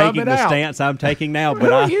believe I'm to rub taking it the out. stance I'm taking now, but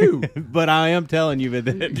Who are you? but I am telling you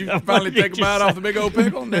that You finally take a bite off the big old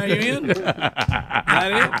pickle. Now you in?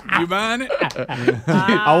 That it? You buying it?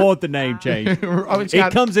 I want the name changed. It's It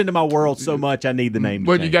got, comes into my world so much. I need the name.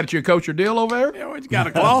 well, to you change. got your coach or deal over there? Oh, he's got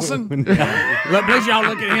a Clausen. Look, please, y'all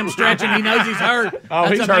look at him stretching. He knows he's hurt. Oh,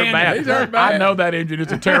 That's he's a hurt man. bad. He's hurt bad. I know that injury.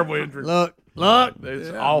 It's a terrible injury. Look. It's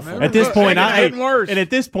awful. At this point, It's getting worse. and at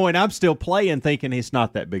this point, I'm still playing, thinking it's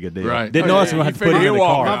not that big a deal. Right. Didn't know I was going to have to put him in the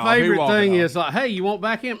car. My favorite walking thing off. is like, hey, you want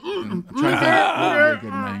back in? Trying to think of a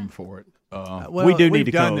good name for it. We do need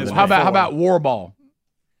to done come this. up How with about war ball?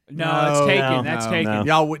 No, it's taken. That's no, taken. no.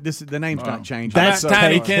 Y'all, the name's not changed. That's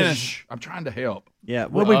Tiny taken. tennis. I'm trying to help. Yeah.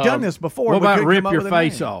 Well, we've done this before. What We about couldn't rip come up your with a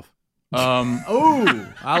face name. off? Ooh,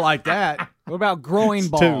 I like that. What about groin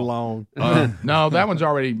ball? Too long. No, that one's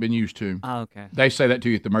already been used too. Oh, okay. They say that to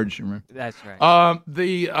you at the emergency room. That's right.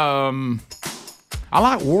 I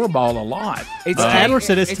like war ball a lot. Adler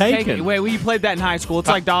said it's taken. Wait, you played that in high school. It's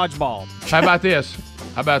like dodgeball. How about this?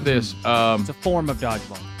 It's a form of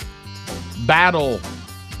dodgeball. Battle.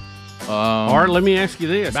 Or let me ask you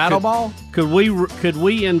this: Battle ball? Could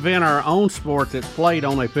we invent our own sport that's played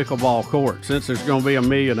on a pickleball court? Since there's going to be a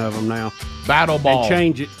million of them now, Battle ball. and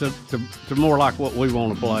change it to more like what we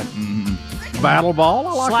want to play. Battle ball,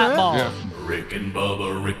 I like Slap that. ball. Yeah. Rick and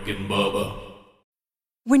Bubba.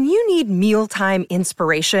 When you need mealtime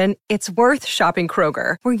inspiration, it's worth shopping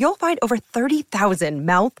Kroger, where you'll find over 30,000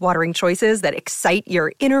 mouth-watering choices that excite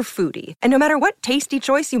your inner foodie. And no matter what tasty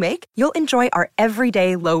choice you make, you'll enjoy our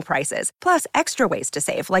everyday low prices, plus extra ways to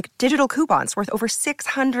save, like digital coupons worth over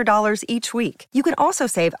 $600 each week. You can also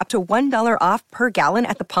save up to $1 off per gallon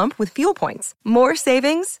at the pump with fuel points. More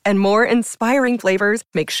savings and more inspiring flavors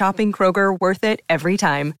make shopping Kroger worth it every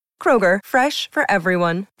time. Kroger, fresh for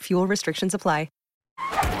everyone. Fuel restrictions apply.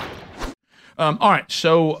 All right,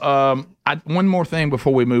 so one more thing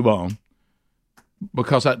before we move on,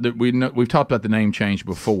 because we've talked about the name change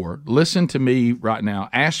before. Listen to me right now.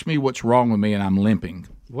 Ask me what's wrong with me, and I'm limping.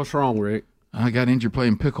 What's wrong, Rick? I got injured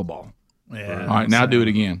playing pickleball. Yeah. All right, now do it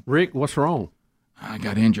again. Rick, what's wrong? I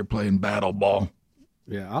got injured playing battle ball.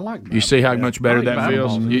 Yeah, I like that. You see how much better I like that battle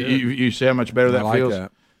feels? ball, You see how much better that I like feels?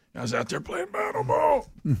 that. I was out there playing battle ball.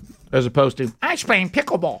 As opposed to, I was playing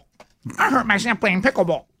pickleball. I hurt myself playing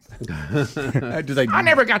pickleball. I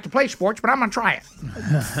never got to play sports, but I'm going to try it.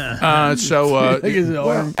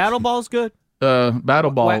 Battle ball's good.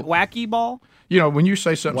 Battle ball. Wacky ball. You know, when you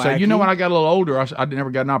say something, say, you know, when I got a little older, I never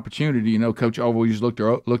got an opportunity. You know, Coach always looked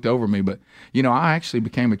over me, but you know, I actually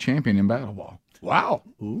became a champion in battle ball. Wow.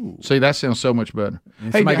 Ooh. See, that sounds so much better.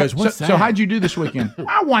 And Hey, somebody goes, "What's so that?" how'd you do this weekend?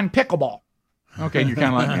 I won pickleball. Okay, you're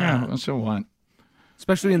kind of like, yeah, so what?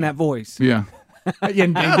 Especially in that voice. Yeah.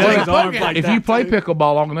 If you play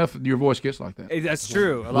pickleball long enough, your voice gets like that. That's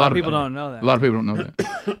true. A lot of people don't know that. A lot of people don't know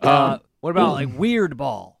that. What about like weird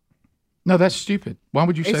ball? No, that's stupid. Why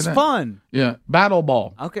would you say that? It's fun. Yeah, battle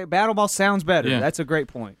ball. Okay, battle ball sounds better. Yeah. That's a great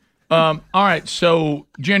point. All right, so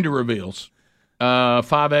gender reveals.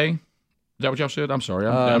 5A. Is that what y'all said? I'm sorry.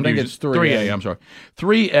 I think it's 3A. I'm sorry.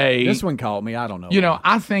 3A. This one caught me. I don't know. You know,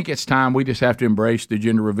 I think it's time we just have to embrace the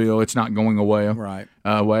gender reveal. It's not going away. Right.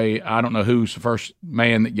 I don't know who's the first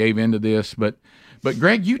man that gave into this, but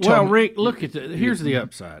Greg, you told me. Rick, look at here's the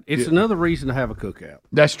upside. It's another reason to have a cookout.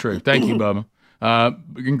 That's true. Thank you, Bubba.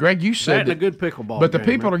 And Greg, you said that, a good pickleball. But the game,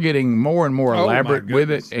 people man. are getting more and more elaborate my with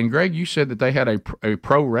it. And Greg, you said that they had a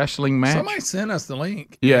pro wrestling match. Somebody sent us the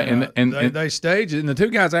link. Yeah, and they staged it, and the two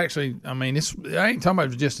guys actually. I mean, I ain't talking about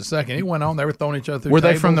it for just a second. It went on. They were throwing each other through. Were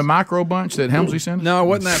tables. they from the micro bunch that Helmsley sent? No, it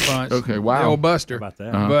wasn't that bunch. Okay, wow. The old Buster. How about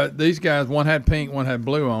that? But these guys, one had pink, one had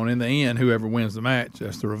blue on. In the end, whoever wins the match,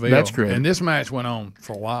 that's the reveal. That's correct. And this match went on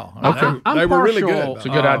for a while. Okay. They were really good. It's a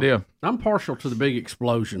good idea. I'm partial to the big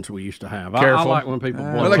explosions we used to have. I Careful. like when people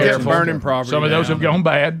blow. Well, they kept Careful. burning property. Some of those have gone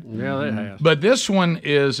bad. Yeah, they have. But this one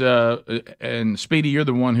is, and Speedy, you're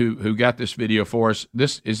the one who got this video for us.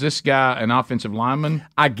 Is this guy an offensive lineman?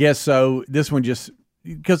 I guess so. This one just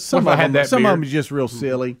because some What if I of had them that beard? is just real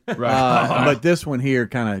silly. Right. But this one here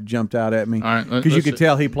kind of jumped out at me All right, because you let's could see.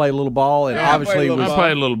 tell he played a little ball and Yeah, obviously I was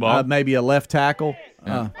played a little ball. maybe a left tackle.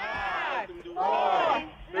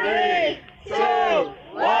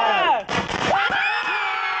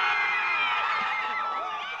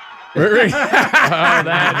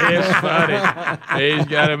 That is funny. He's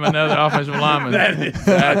got him another offensive lineman.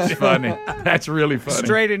 That's funny. That's really funny.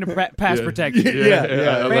 Straight into pass protection.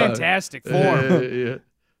 Yeah. Fantastic form.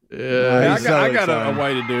 Yeah. I got a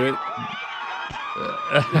way to do it.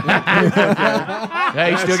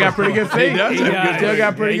 Hey, he still got pretty good feet. does. He still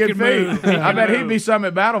got pretty He good can feet. move. He I can bet he'd move. be some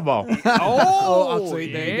at battle ball. Oh,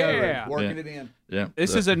 see, there you yeah. go. Working it in. Yeah.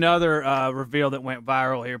 This is another reveal that went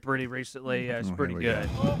viral here pretty recently. It's pretty good.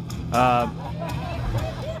 All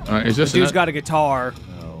right, is this Dude's got a guitar,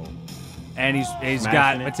 and he's got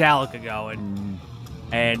Smashing it. Metallica going,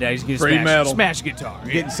 and he's gonna Free metal. smash guitar.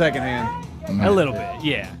 Getting secondhand. A little bit,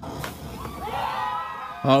 yeah.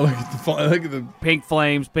 Oh, look at the Pink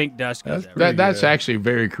flames, pink dust. goes That's everywhere. that's actually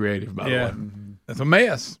very creative, by the yeah. way. It's a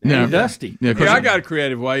mess. Yeah. Dusty. Yeah, 'cause Yeah, I got a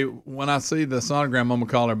creative way. When I see the sonogram, I'm gonna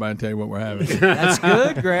call everybody and tell you what we're having. That's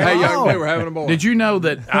good, Greg. Hey, young man, we're having a boy. Did you know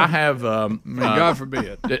that I have God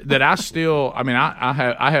forbid. that I still? I mean,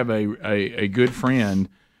 I have a good friend,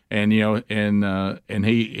 and and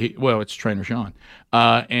he well, it's trainer Sean,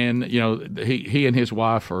 and he and his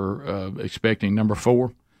wife are expecting number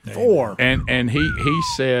 4. And he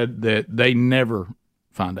said that they never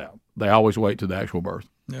find out. They always wait to the actual birth.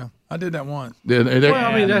 Yeah, I did that once. They're- Well,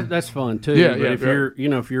 I mean that's fun too. Yeah, but yeah, if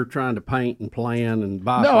yeah. if you're trying to paint and plan and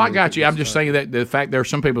buy. No, I things got you. and I'm just stuff. saying that the fact there are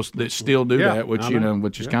some people that still do Yeah, that, which I know.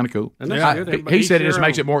 which is kind of cool. And that's Yeah. good. He Everybody said it each just their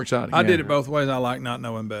makes own. it more exciting. I did it both ways. I like not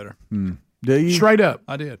knowing better. Do you? Straight up.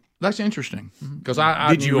 I did. That's interesting because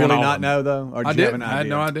I Did you knew on really all not of them. know though? Or I did you have didn't. an I had idea?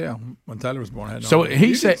 no idea when Taylor was born. I had no So idea. he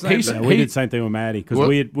You said did the same he thing. said We did the same thing with Maddie because What?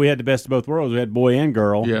 we had the best of both worlds. We had boy and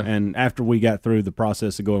girl, Yeah. and after we got through the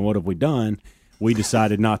process of going, what have we done? We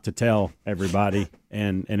decided not to tell everybody,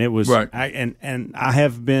 and it was Right. and I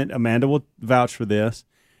have been. Amanda will vouch for this.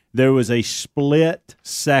 There was a split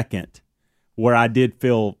second where I did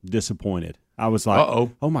feel disappointed. I was like,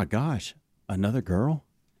 Uh-oh. "Oh my gosh, another girl."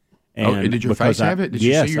 Oh, did your because face have it? Did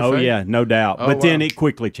you yes, see your oh face? yeah, no doubt. Oh, but then wow. it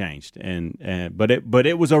quickly changed, and but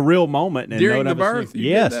it was a real moment. And During none the of us birth, knew. you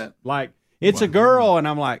did yes, that? like it's a girl, and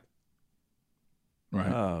I'm like, Right.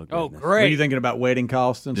 oh, Oh, goodness. Were you great. thinking about wedding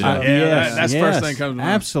costs and Yeah. stuff? Yeah, yes, that's the yes, first thing comes to mind.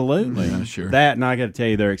 Absolutely, Yeah, sure. That, and I got to tell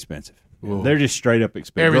you, they're expensive. They're just straight up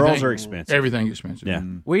expensive. Girls are expensive. Everything expensive. Yeah.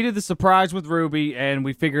 We did the surprise with Ruby, and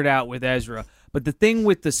we figured out with Ezra. But the thing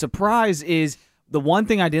with the surprise is, the one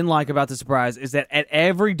thing I didn't like about the surprise is that at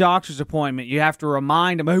every doctor's appointment, you have to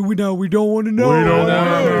remind them, "Hey, we don't want to know. We don't wanna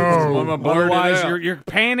know. I'm gonna blurt it Otherwise, out. you're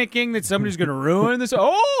panicking that somebody's going to ruin this.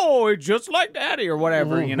 Oh, it's just like Daddy or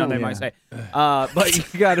whatever. They might say.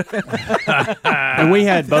 But you got to. And we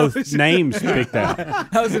had both names picked out.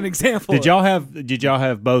 That was an example. Did y'all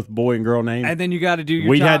have both boy and girl names? And then you got to do your.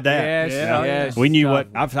 We top- had that. Yes, Yeah. yes. We knew stuff.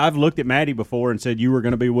 what I've looked at Maddie before and said you were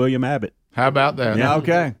going to be William Abbott. How about that? Yeah,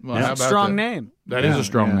 okay. Well, how about Strong that? name. That is a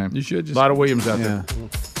strong name. You should just. A lot of Williams out Yeah.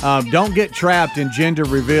 there. Don't get trapped in gender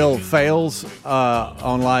reveal fails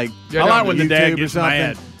on like Yeah, I like when the YouTube dad or gets something.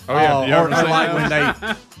 mad. Oh yeah, you or ever seen like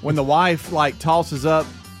that? when the wife like tosses up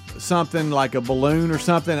something like a balloon or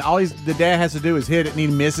something, the dad has to do is hit it and he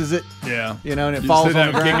misses it. Yeah. You know, and it You falls see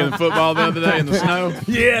on that the kicking ground. the football the other day in the snow?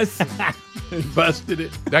 Yes. He busted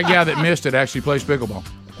it. That guy that missed it actually plays pickleball.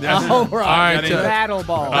 Oh, right. All right, Battle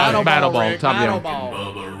ball. Battle ball. Rick. Top Battle down. ball.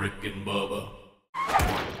 Bubba, Rick and Bubba.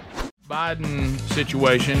 Biden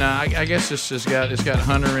situation. I guess it's got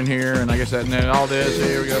Hunter in here, and I guess that and all this.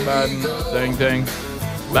 Here we go, Biden. Thing.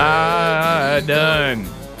 Biden.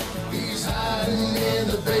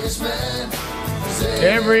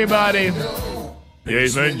 Everybody.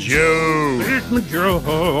 Basement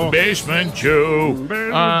Joe. Basement Joe.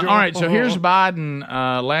 All right, so here's Biden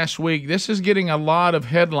last week. This is getting a lot of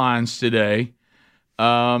headlines today.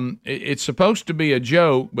 It's supposed to be a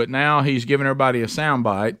joke, but now he's giving everybody a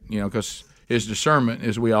soundbite, because his discernment,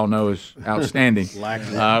 as we all know, is outstanding right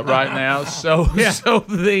now. So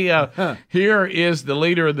here is the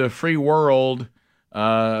leader of the free world.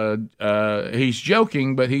 He's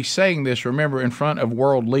joking, but he's saying this, remember, in front of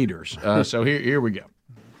world leaders. So here we go.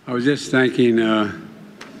 I was just thanking, anyway,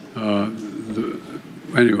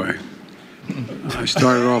 I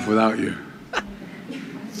started off without you.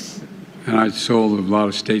 And I sold a lot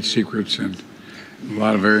of state secrets and a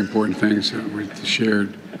lot of very important things that we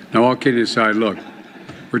shared. Now, all kidding aside, look,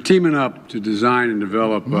 we're teaming up to design and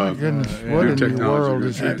develop What new in the world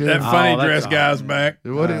is he technology. doing? That funny dress guy's back.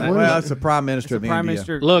 Well, it's the Prime Minister of Prime India.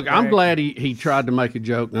 Minister. Look, I'm Greg. glad he tried to make a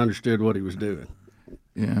joke and understood what he was doing.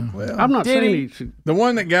 Yeah. I'm not Did saying he? he should. The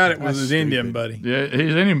one that got it was That's his Indian buddy. Yeah,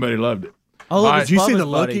 anybody loved it. Oh, look, All it's Did you see Bubba's the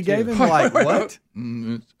look buddy, he gave too. him? Like, what?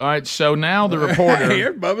 All right, so now the reporter.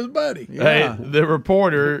 Here's Bubba's buddy. Hey, the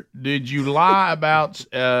reporter, did you lie about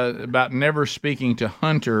never speaking to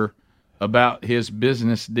Hunter about his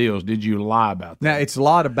business deals? Did you lie about that? Now, it's a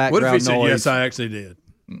lot of What background if he said, noise. yes, I actually did?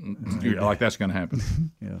 Yeah, like that's going to happen.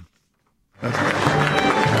 Yeah.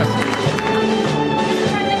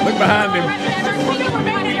 Look behind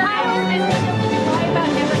him.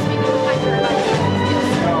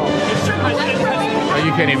 Oh,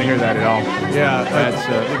 you can't even hear that at all. Yeah,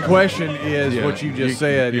 That's the question is yeah, what you just you-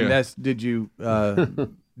 said, yeah. and that's did you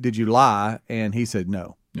lie? And he said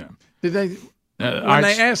no. Yeah. Did they? When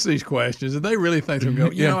they ask these questions, did they really think they're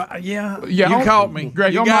going? Yeah, Yeah, You caught me,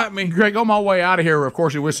 Greg. You got me. Greg. On my way out of here, of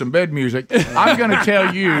course, with some bed music. I'm going to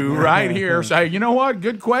tell you right here. Say, you know what?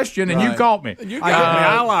 Good question, and you Right. caught me. You got me.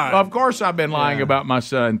 I lied. Of course, I've been lying about my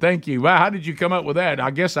son. Thank you. Wow, how did you come up with that? I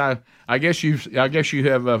guess you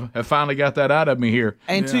have finally got that out of me here.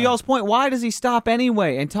 And to y'all's point, why does he stop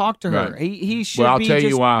anyway and talk to her? Right. He should Well, I'll be tell you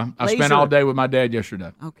just why. I spent laser. all day with my dad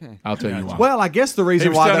yesterday. Okay. I'll tell you why. Well, I guess the reason He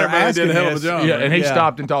was why telling they're everybody he asking did a hell of a this- job. Yeah, and he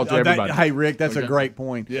stopped and talked to everybody. Hey, Rick, that's a great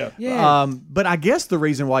point. Yeah. But I guess the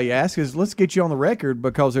reason why you ask is let's get you on the record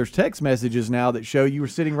because there's text messages now that show you were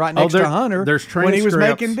sitting right next to Hunter There's when he was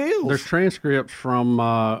transcripts. making deals. There's transcripts from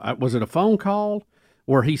was it a phone call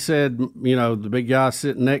where he said, the big guy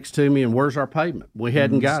sitting next to me, and where's our payment? We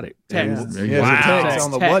hadn't got it. Text. And, There's a text Text.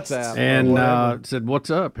 on the Text. WhatsApp. and said, "What's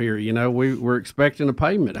up here? We're expecting a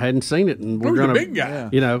payment. Hadn't seen it, and we're Who's the going to, big guy?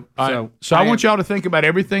 So I want y'all to think about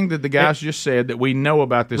everything that the guys just said that we know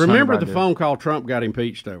about this. Remember Hunter the Biden. phone call Trump got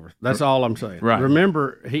impeached over. That's all I'm saying. Right.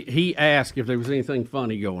 Remember, he asked if there was anything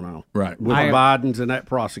funny going on. Right. With the Bidens and that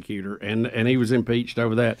prosecutor, and he was impeached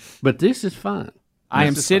over that. But this is fine. I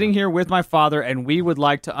am sitting here with my father, and we would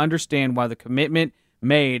like to understand why the commitment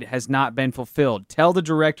made has not been fulfilled. Tell the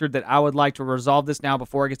director that I would like to resolve this now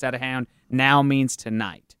before it gets out of hand. Now means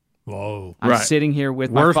tonight. Whoa. I'm Right. sitting here with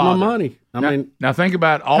my Where's father. my money? Now think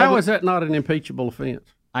about all. How the, is that not an impeachable offense?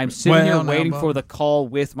 I'm sitting Well, here now, waiting Bob. for the call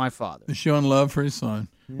with my father. He's showing love for his son.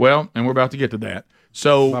 Well, and we're about to get to that.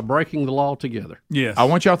 So By breaking the law together. Yes. I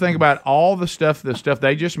want y'all to think about all the stuff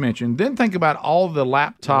they just mentioned. Then think about all the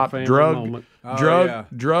laptop Family drug moment.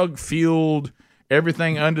 drug fueled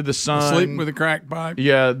everything under the sun. Sleep with a crack pipe.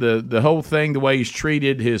 Yeah, the whole thing, the way he's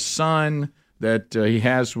treated his son that he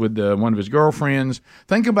has with one of his girlfriends.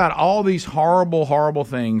 Think about all these horrible, horrible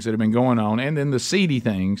things that have been going on, and then the seedy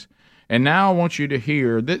things. And now I want you to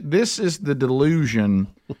hear that this is the delusion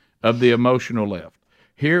of the emotional left.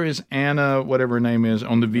 Here is Anna, whatever her name is,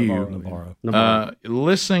 on The View.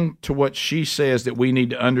 Listen to what she says that we need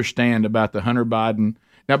to understand about the Hunter Biden.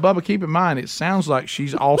 Now, Bubba, keep in mind, it sounds like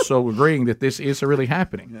she's also agreeing that this is really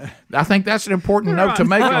happening. I think that's an important note to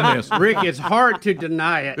make on this. Rick, it's hard to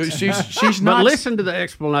deny it. She's But not. listen to the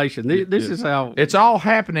explanation. This is how. It's all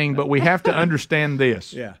happening, but we have to understand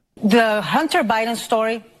this. Yeah. The Hunter Biden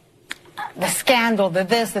story, the scandal, the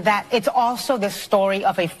this, the that, it's also the story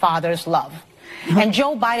of a father's love. And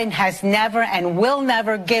Joe Biden has never and will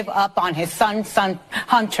never give up on his son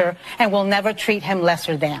Hunter, and will never treat him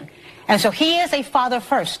lesser than. And so he is a father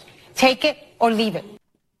first. Take it or leave it.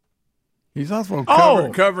 He's also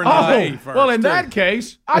covering his A first. Well, in that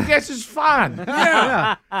case, I guess it's fine.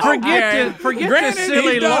 Yeah. Forget the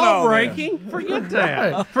silly law breaking. Forget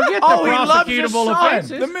that. Forget the prosecutable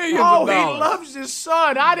offenses. The millions of dollars. He loves his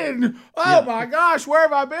son. I didn't. Oh my gosh, where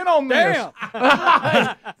have I been on this?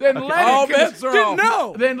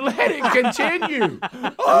 Then let it continue.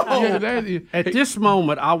 At this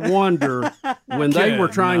moment, I wonder when they were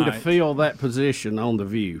trying to fill that position on The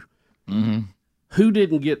View. Mm-hmm. Who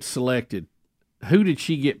didn't get selected? Who did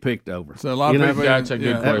she get picked over? So a lot of people. That's a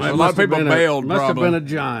good question. A lot of people bailed. Must have been a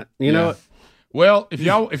giant. You know. Well, if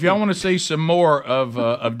y'all want to see some more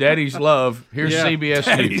of Daddy's love, here's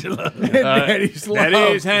CBS News. Daddy's love.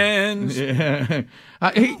 Daddy's hands. Yeah.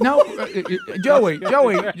 Joey,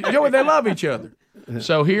 they love each other.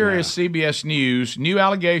 So here is CBS News. New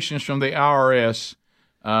allegations from the IRS.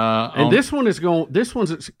 And this one is going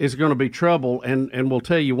to be trouble, and we'll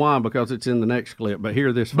tell you why, because it's in the next clip. But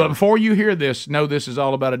hear this. But before you hear this, know this is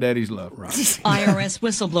all about a daddy's love. Right. IRS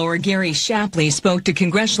whistleblower Gary Shapley spoke to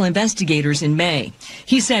congressional investigators in May.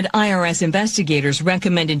 He said IRS investigators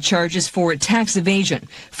recommended charges for tax evasion,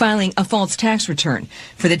 filing a false tax return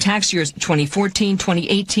for the tax years 2014,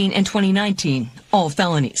 2018, and 2019. All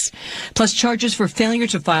felonies, plus charges for failure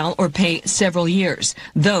to file or pay several years.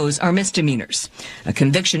 Those are misdemeanors. A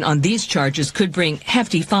conviction on these charges could bring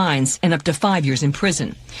hefty fines and up to 5 years in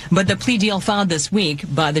prison. But the plea deal filed this week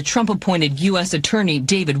by the Trump-appointed U.S. Attorney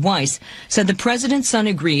David Weiss said the president's son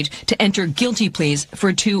agreed to enter guilty pleas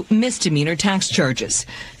for 2 misdemeanor tax charges.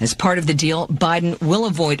 As part of the deal, Biden will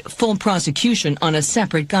avoid full prosecution on a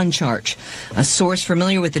separate gun charge. A source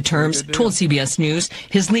familiar with the terms told CBS News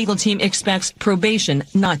his legal team expects probation,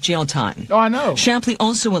 not jail time. Oh, I know. Shapley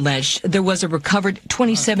also alleged there was a recovered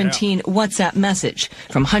 2017 WhatsApp message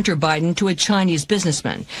from Hunter Biden to a Chinese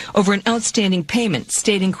businessman over an outstanding payment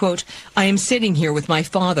stating, quote, "I am sitting here with my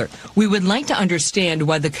father. We would like to understand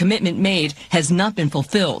why the commitment made has not been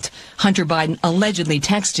fulfilled." Hunter Biden allegedly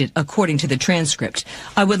texted, according to the transcript,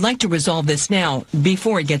 "I would like to resolve this now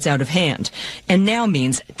before it gets out of hand." And now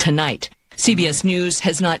means tonight. CBS News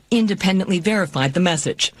has not independently verified the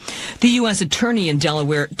message. The U.S. Attorney in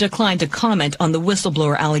Delaware declined to comment on the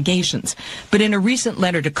whistleblower allegations, but in a recent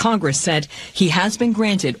letter to Congress said he has been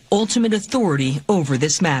granted ultimate authority over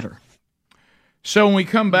this matter. So when we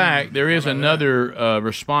come back, there is another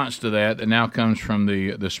response to that now comes from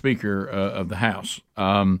the Speaker of the House.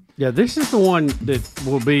 This is the one that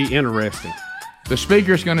will be interesting. The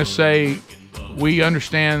Speaker is going to say, we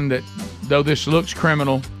understand that though this looks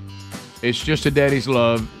criminal, it's just a daddy's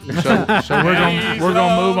love. So we're going to move on. We're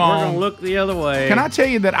going to look the other way. Can I tell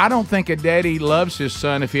you that I don't think a daddy loves his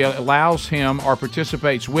son if he allows him or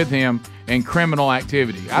participates with him in criminal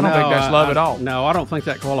activity. I don't think that's love at all. No, I don't think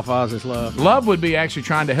that qualifies as love. Love would be actually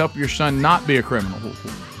trying to help your son not be a criminal,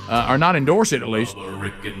 or not endorse it at least. Bubba,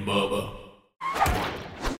 Rick and Bubba.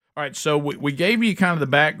 All right, so we gave you kind of the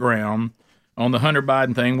background on the Hunter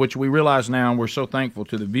Biden thing, which we realize now, and we're so thankful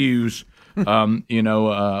to the Views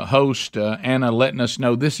host Anna letting us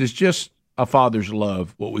know this is just a father's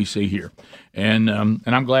love, what we see here. And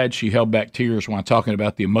I'm glad she held back tears when talking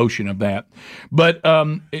about the emotion of that. But,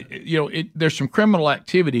 there's some criminal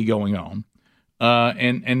activity going on.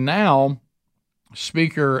 And now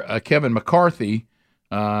Speaker Kevin McCarthy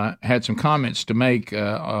had some comments to make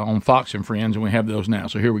on Fox and Friends, and we have those now.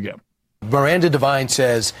 So here we go. Miranda Devine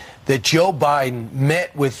says that Joe Biden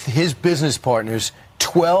met with his business partners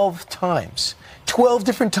 12 times. 12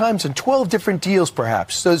 different times and 12 different deals,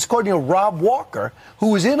 perhaps. So it's according to Rob Walker,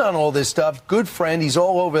 who was in on all this stuff, good friend. He's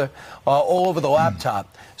all over the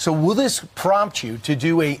laptop. So will this prompt you to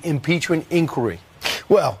do a impeachment inquiry?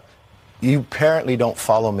 Well, you apparently don't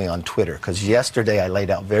follow me on Twitter, because yesterday I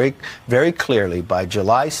laid out very, very clearly by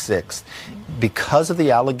July 6th, because of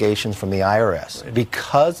the allegations from the IRS,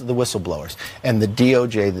 because of the whistleblowers and the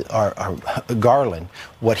DOJ, are Garland,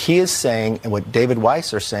 what he is saying and what David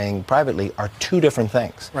Weiss are saying privately are two different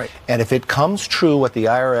things. Right. And if it comes true what the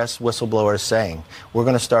IRS whistleblower is saying, we're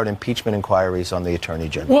going to start impeachment inquiries on the Attorney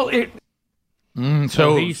General. Well,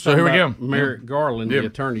 so here we go. Merrick Garland, the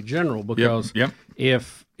Attorney General, because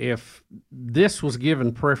if this was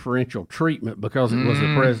given preferential treatment because it was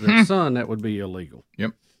the president's son, that would be illegal.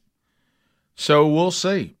 Yep. So we'll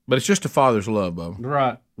see. But it's just a father's love,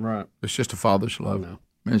 Bubba. Right. It's just a father's love. No.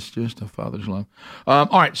 It's just a father's love. All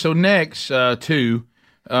right, so next, too.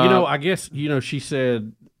 I guess, she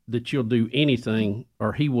said that you'll do anything,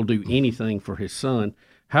 or he will do anything for his son.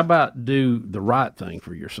 How about do the right thing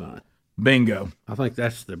for your son? Bingo. I think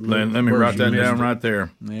that's the. Let me write that down right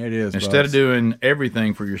there. There it is. Instead of boss. doing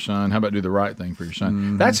everything for your son, how about do the right thing for your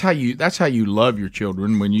son? Mm-hmm. That's how you love your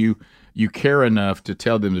children, when you care enough to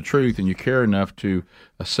tell them the truth, and you care enough to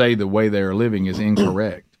say the way they are living is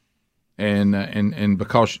incorrect, and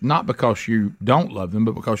because not because you don't love them,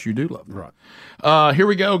 but because you do love them. Right. Here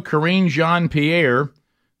we go, Corinne Jean Pierre.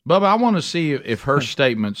 Bubba, I want to see if her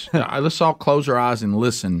statements. Let's all close our eyes and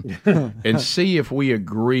listen, and see if we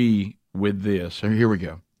agree with this. So here we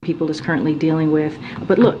go. People is currently dealing with,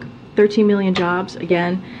 but look. 13 million jobs,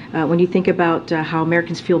 again, when you think about how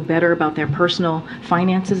Americans feel better about their personal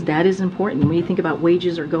finances, that is important. When you think about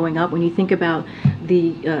wages are going up, when you think about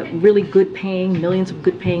the really good paying, millions of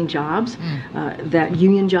good paying jobs, that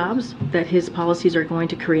union jobs that his policies are going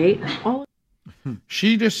to create.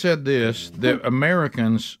 She just said this, that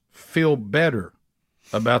Americans feel better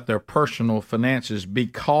about their personal finances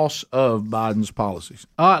because of Biden's policies.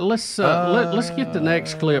 All right, let's get the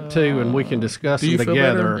next clip too, and we can discuss them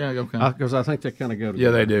together. Yeah, okay. Because I think they kind of go together.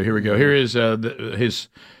 Yeah, they do. Here we go. Here is his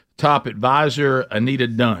top advisor, Anita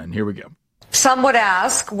Dunn. Here we go. Some would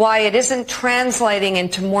ask why it isn't translating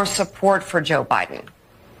into more support for Joe Biden.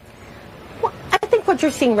 Well, I think what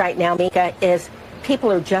you're seeing right now, Mika, is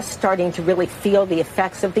people are just starting to really feel the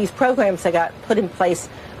effects of these programs that got put in place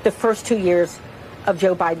the first 2 years of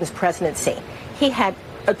Joe Biden's presidency. He had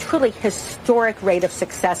a truly historic rate of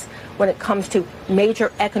success when it comes to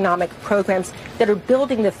major economic programs that are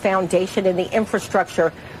building the foundation and the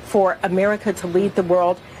infrastructure for America to lead the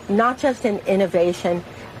world, not just in innovation,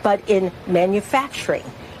 but in manufacturing,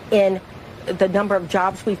 in the number of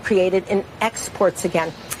jobs we've created, in exports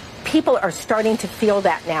again. People are starting to feel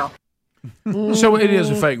that now. So it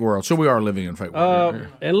is a fake world. So we are living in a fake world.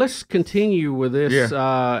 And let's continue with this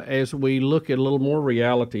as we look at a little more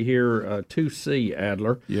reality here. 2C,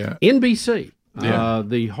 Adler. Yeah. NBC,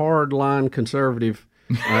 the hardline conservative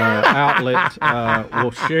outlet,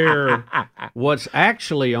 will share what's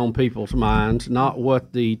actually on people's minds, not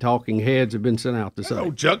what the talking heads have been sent out to say.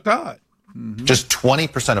 Oh, Chuck Todd. Mm-hmm. Just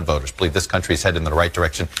 20% of voters believe this country is headed in the right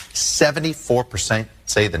direction. 74%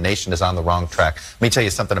 say the nation is on the wrong track. Let me tell you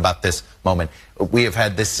something about this moment. We have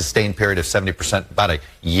had this sustained period of 70%, about a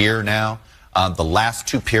year now. The last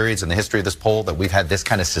two periods in the history of this poll that we've had this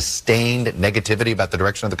kind of sustained negativity about the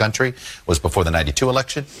direction of the country was before the 92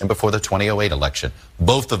 election and before the 2008 election.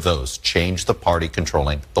 Both of those changed the party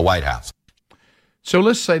controlling the White House. So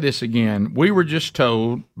let's say this again. We were just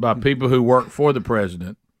told by people who work for the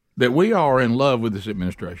president that we are in love with this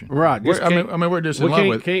administration. Right. We're just in love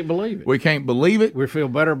with it. We can't believe it. We can't believe it. We feel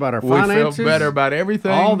better about our finances. We feel better about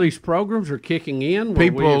everything. All these programs are kicking in.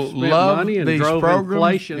 People love money and these drove programs.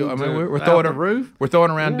 Inflation we're throwing the roof. We're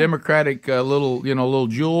throwing around Democratic little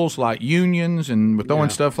jewels like unions, and we're throwing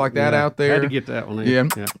stuff like that out there. Had to get that one in.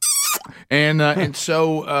 Yeah. And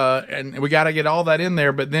so we got to get all that in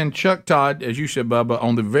there. But then Chuck Todd, as you said, Bubba,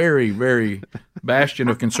 on the very, very bastion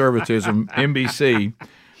of conservatism, NBC,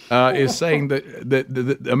 is saying that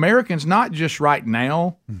the Americans, not just right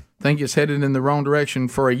now, think it's headed in the wrong direction.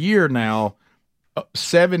 For a year now,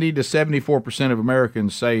 70 to 74% of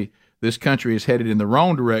Americans say this country is headed in the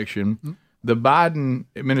wrong direction. The Biden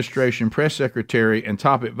administration press secretary and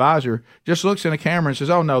top advisor just looks in the camera and says,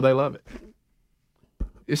 "Oh no, they love it."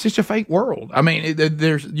 It's just a fake world. I mean,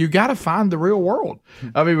 you got to find the real world.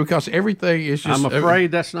 I mean, because everything is just. I'm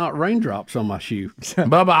afraid that's not raindrops on my shoe.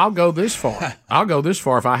 Bubba, I'll go this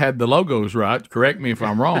far. If I had the logos right. Correct me if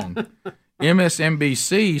I'm wrong.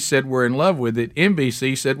 MSNBC said we're in love with it.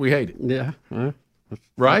 NBC said we hate it. Yeah.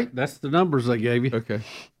 Right? That's the numbers they gave you. Okay.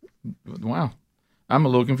 Wow. I'm a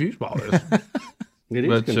little confused by all this. It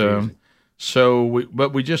is confusing.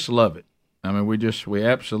 But we just love it. I mean, we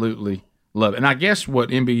absolutely love it. And I guess what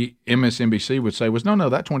MSNBC would say was, no,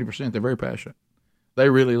 that 20%, they're very passionate. They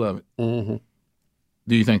really love it. Mm-hmm.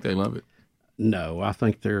 Do you think they love it? No, I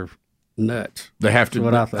think they're nuts. They have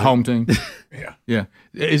to, home team? Yeah.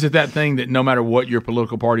 Is it that thing that no matter what your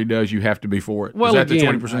political party does, you have to be for it? Well, is that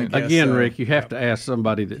again, the 20%? Again, Rick, you have to ask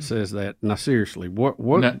somebody that says that. Now, seriously, where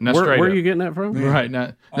are you getting that from? Right.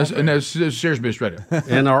 No, serious business radio.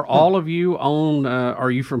 And are all of you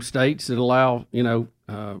are you from states that allow,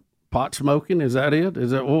 pot smoking? Is that it?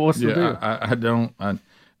 Is that what's the deal?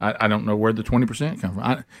 I don't know where the 20% come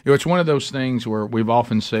from. It's one of those things where we've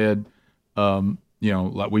often said,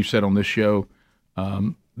 like we've said on this show,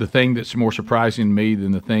 the thing that's more surprising to me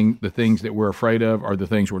than the things that we're afraid of are the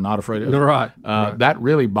things we're not afraid of. Right. That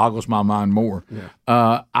really boggles my mind more.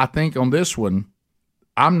 Yeah. I think on this one,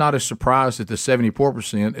 I'm not as surprised at the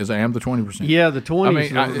 74% as I am the 20%. Yeah, the 20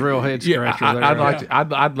 is a real head scratcher.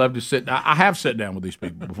 I'd love to sit. I have sat down with these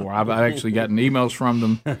people before. I've actually gotten emails from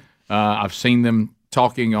them. I've seen them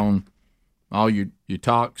talking on all your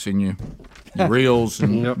talks and your reels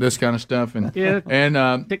and this kind of stuff. And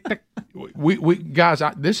we guys,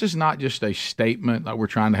 this is not just a statement like we're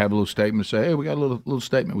trying to have a little statement to say, hey, we got a little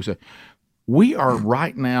statement. We say we are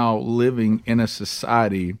right now living in a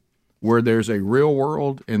society where there's a real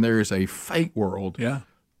world and there is a fake world. Yeah.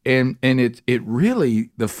 And it really,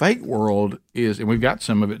 the fake world is, and we've got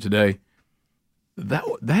some of it today,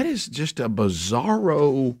 that is just a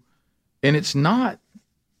bizarro, and it's not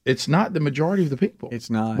the majority of the people. It's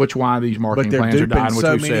not. Which why these marketing plans are dying, which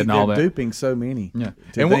we've said and all that. They're duping so many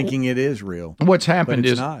to thinking it is real. What's happened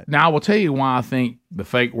is, not. now I will tell you why I think the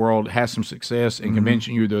fake world has some success in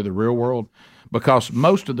convincing you they're the real world. Because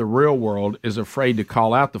most of the real world is afraid to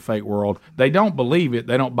call out the fake world. They don't believe it.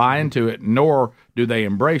 They don't buy into it, nor do they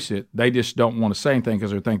embrace it. They just don't want to say anything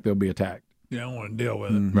because they think they'll be attacked. You don't want to deal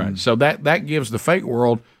with it. Right. So that gives the fake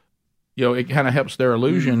world, it kind of helps their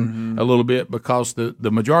illusion a little bit because the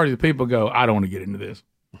majority of the people go, I don't want to get into this.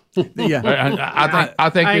 Yeah, I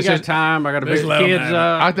think I ain't this got is time. I got to pick the kids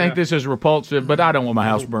up. I think this is repulsive, but I don't want my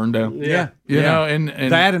house burned down. You know, and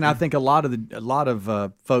that, and I think a lot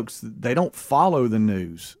of folks, they don't follow the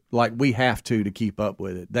news like we have to keep up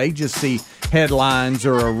with it. They just see headlines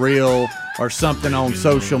or a reel or something on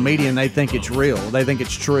social media, and they think it's real. They think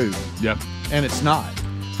it's true. Yep, and it's not.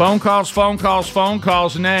 Phone calls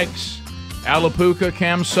next. Alapuca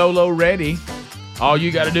Cam Solo ready. All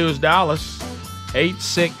you got to do is dial us.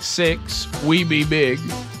 866-WE-BE-BIG,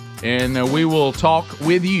 and we will talk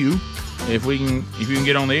with you if you can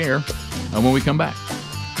get on the air when we come back.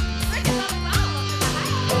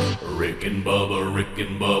 Rick and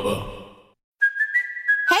Bubba.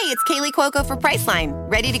 Hey, it's Kaylee Cuoco for Priceline.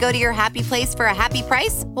 Ready to go to your happy place for a happy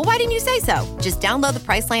price? Well, why didn't you say so? Just download the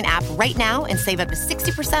Priceline app right now and save up to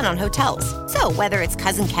 60% on hotels. So whether it's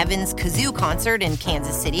Cousin Kevin's Kazoo Concert in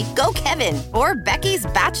Kansas City, go Kevin, or Becky's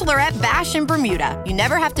Bachelorette Bash in Bermuda, you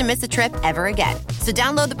never have to miss a trip ever again. So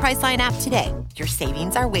download the Priceline app today. Your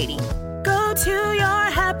savings are waiting. Go to your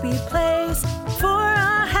happy place for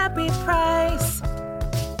a happy price.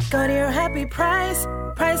 Go to your happy price,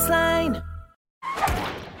 Priceline.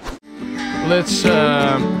 Let's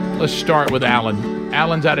start with Alan.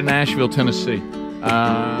 Alan's out of Nashville, Tennessee.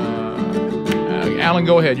 Alan,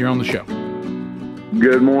 go ahead. You're on the show.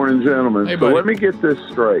 Good morning, gentlemen. Hey, so buddy. let me get this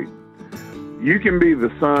straight. You can be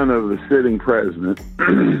the son of the sitting president,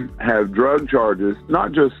 have drug charges,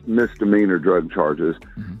 not just misdemeanor drug charges,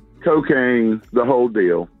 cocaine, the whole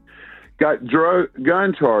deal. Got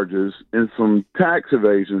gun charges and some tax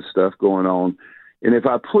evasion stuff going on. And if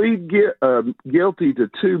I plead guilty to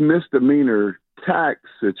 2 misdemeanor tax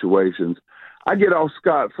situations, I get off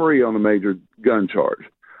scot-free on a major gun charge.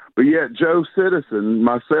 But yet Joe Citizen,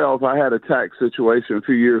 myself, I had a tax situation a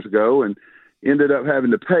few years ago and ended up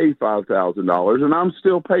having to pay $5,000, and I'm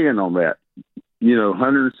still paying on that,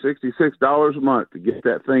 $166 a month to get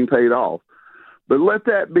that thing paid off. But let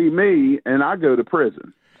that be me, and I go to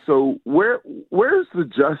prison. So where's the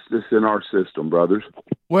justice in our system, brothers?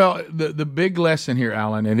 Well, the big lesson here,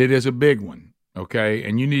 Alan, and it is a big one, okay?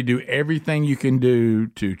 And you need to do everything you can do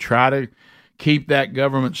to try to keep that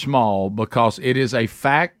government small because it is a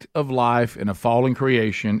fact of life in a fallen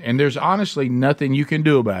creation, and there's honestly nothing you can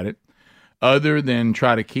do about it other than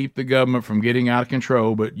try to keep the government from getting out of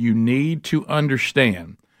control. But you need to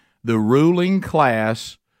understand the ruling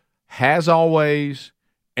class has always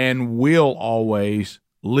and will always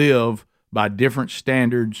live by different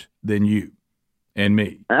standards than you and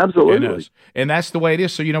me. Absolutely. And us. And that's the way it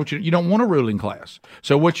is. So you don't want a ruling class.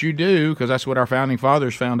 So what you do, because that's what our founding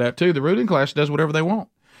fathers found out too, the ruling class does whatever they want.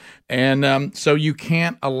 And so you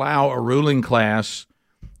can't allow a ruling class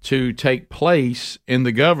to take place in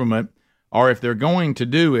the government, or if they're going to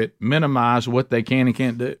do it, minimize what they can and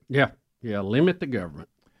can't do. Yeah, limit the government.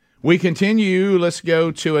 We continue. Let's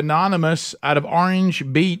go to Anonymous out of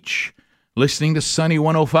Orange Beach, listening to Sunny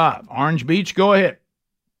 105. Orange Beach, go ahead.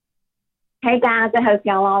 Hey, guys. I hope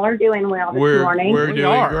y'all all are doing well this morning. We're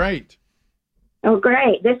doing great. Oh,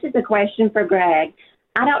 great. This is a question for Greg.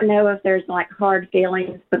 I don't know if there's hard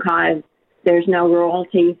feelings because there's no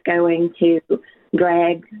royalties going to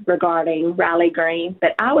Greg regarding Riley Green,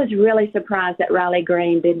 but I was really surprised that Riley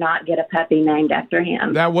Green did not get a puppy named after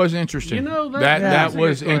him. That was interesting. That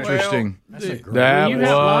was interesting. It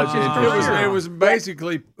was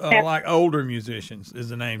basically like older musicians is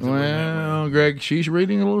the names. Well, Greg, she's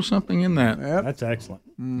reading a little something in that. That's excellent.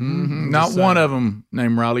 Mm-hmm. Not one of them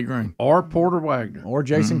named Riley Green. Or Porter Wagner. Or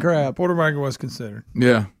Jason Crabb. Porter Wagner was considered.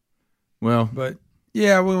 Yeah. Well, but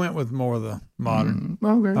Yeah, we went with more of the modern.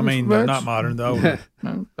 Okay, I mean, not modern, the older.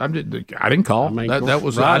 No, I didn't call. That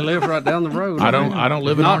was I live right down the road. I don't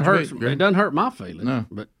live in Orange Beach. It doesn't hurt my feelings. No,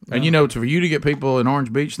 but and for you to get people in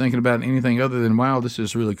Orange Beach thinking about anything other than wow, this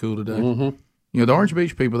is really cool today. Mm-hmm. The Orange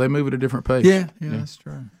Beach people, they move at a different pace. Yeah, that's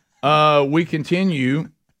true. We continue.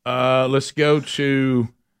 Let's go to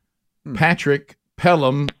Patrick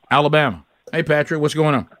Pelham, Alabama. Hey, Patrick, what's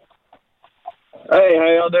going on? Hey, how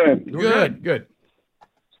y'all doing? Good.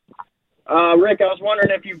 Rick, I was wondering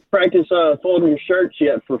if you practice folding your shirts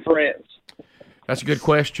yet for friends. That's a good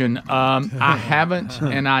question. I haven't,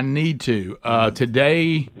 and I need to.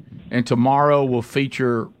 Today and tomorrow will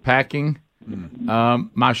feature packing.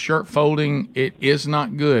 My shirt folding, it is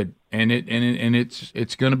not good, and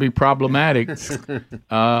it's going to be problematic.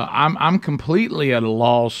 I'm completely at a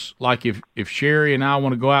loss. Like if Sherry and I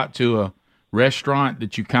want to go out to a restaurant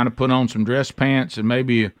that you kind of put on some dress pants and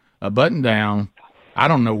maybe a button down, I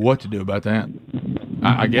don't know what to do about that.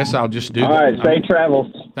 I guess I'll just do. All right, safe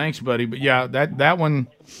travels. Thanks, buddy. But yeah, that one,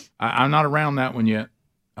 I'm not around that one yet.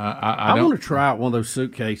 I want to try out one of those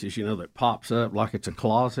suitcases, that pops up like it's a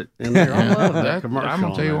closet in there. I love that commercial. I'm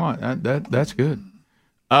gonna tell you what, that's good.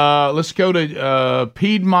 Let's go to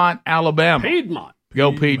Piedmont, Alabama.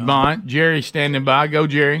 Go Piedmont. Jerry standing by. Go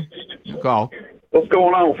Jerry. Call. What's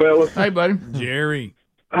going on, fellas? Hey, buddy. Jerry.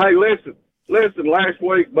 Hey, listen. Last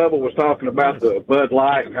week Bubba was talking about the Bud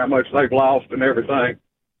Light and how much they've lost and everything.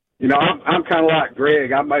 I'm kind of like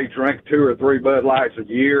Greg. I may drink 2 or 3 Bud Lights a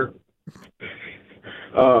year.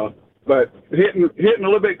 But hitting a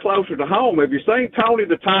little bit closer to home, have you seen Tony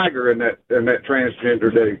the Tiger and that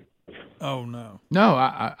transgender dude? Oh no. No,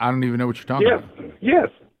 I don't even know what you're talking about. Yes.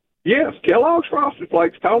 Kellogg's Frosted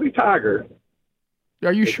Flakes, Tony Tiger.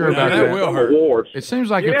 Are you sure about that? Will hurt. Awards. It seems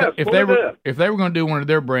like if they were going to do one of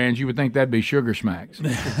their brands, you would think that'd be Sugar Smacks.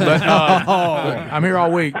 But I'm here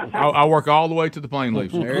all week. I work all the way to the plane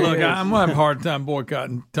leaves. Look, I'm gonna have a hard time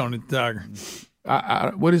boycotting Tony the Tiger.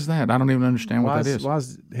 What is that? I don't even understand what that is. Why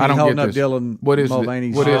is he I don't holding get up this. Dylan What is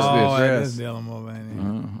Mulvaney's What is Oh, this? that is Dylan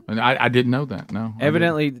Mulvaney. And I didn't know that. No.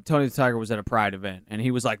 Evidently, Tony the Tiger was at a Pride event, and he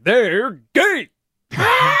was like, "They're gay."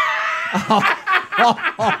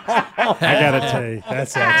 I gotta tell you,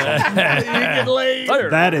 that's excellent. You can leave.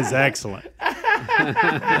 That is excellent.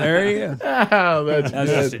 There you go. Oh, that's That was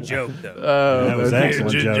just a joke, though. That was an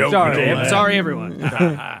excellent joke. Sorry, everyone.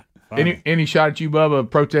 Any shot at you, Bubba,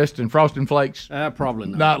 protesting Frosted Flakes? Probably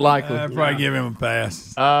not. Not likely. I'd probably give him a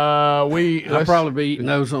pass. I'll probably be eating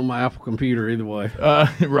those on my Apple computer either way.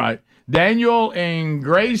 Right. Daniel in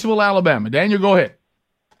Graysville, Alabama. Daniel, go ahead.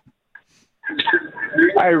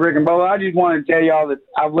 Hey, Rick and Bubba, I just wanted to tell y'all that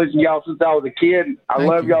I've listened to y'all since I was a kid. I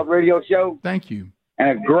love y'all's radio show. Thank you.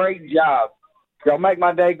 And a great job. Y'all make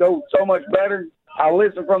my day go so much better. I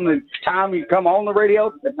listen from the time you come on the radio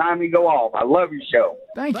to the time you go off. I love your show.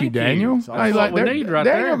 Thank you, Daniel. That's what we need right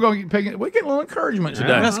Daniel, there. we get a little encouragement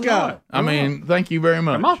today. Let's go. I mean, thank you very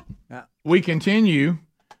much. Come on. We continue.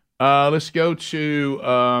 Let's go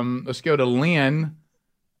to Lynn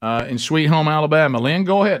in Sweet Home, Alabama. Lynn,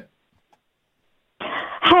 go ahead.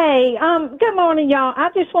 Hey, good morning, y'all. I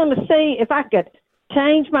just want to see if I could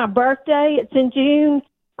change my birthday. It's in June.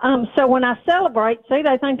 So when I celebrate, they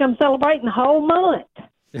think I'm celebrating the whole month.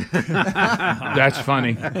 That's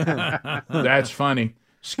funny. That's funny.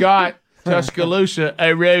 Scott, Tuscaloosa,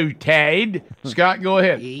 a road. Scott, go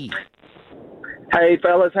ahead. Hey,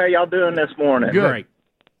 fellas, how y'all doing this morning? Good.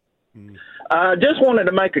 Just wanted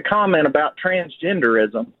to make a comment about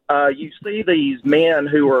transgenderism. You see these men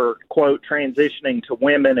who are, quote, transitioning to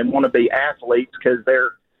women and want to be athletes because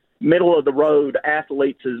they're middle-of-the-road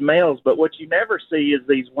athletes as males, but what you never see is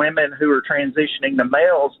these women who are transitioning to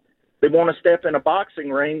males that want to step in a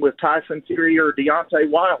boxing ring with Tyson Fury or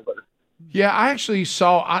Deontay Wilder. Yeah, I actually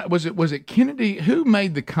saw. Was it Kennedy who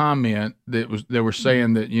made the comment that they were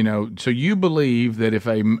saying that so you believe that if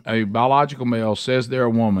a biological male says they're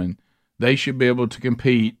a woman, they should be able to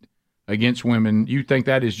compete against women. You think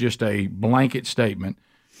that is just a blanket statement?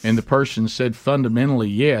 And the person said fundamentally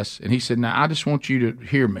yes. And he said, now, I just want you to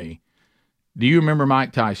hear me. Do you remember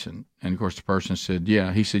Mike Tyson? And, of course, the person said,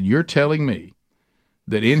 yeah. He said, you're telling me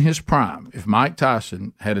that in his prime, if Mike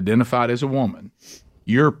Tyson had identified as a woman,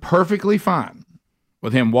 you're perfectly fine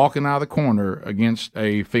with him walking out of the corner against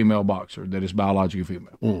a female boxer that is biologically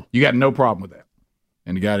female. You got no problem with that.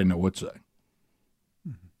 And the guy didn't know what to say.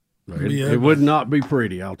 It would not be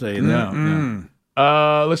pretty, I'll tell you that. No.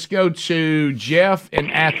 Let's go to Jeff in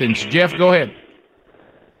Athens. Jeff, go ahead.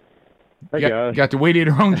 Hey, guys. Got the weed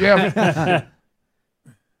eater on, Jeff?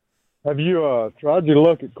 Have you tried your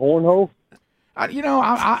luck at cornhole?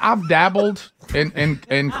 I've dabbled in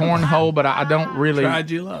cornhole, but I don't really. Tried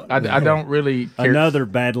your luck. I don't really care. Another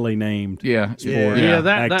badly named sport.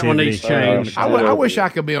 That one needs changed. I wish I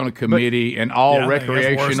could be on a committee and all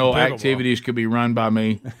recreational activities could be run by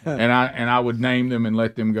me, and I would name them and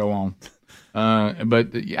let them go on. But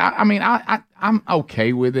I'm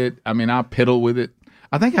okay with it. I mean, I piddle with it.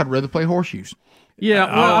 I think I'd rather play horseshoes.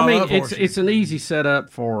 Yeah, well, it's an easy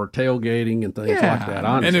setup for tailgating and things like that.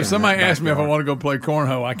 And if somebody asks me if I want to go play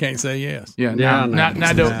cornhole, I can't say yes. Yeah,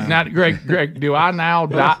 now, Greg, do I now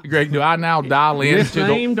dial in?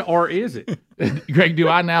 Misnamed or is it? Greg, do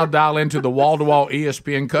I now dial into the wall-to-wall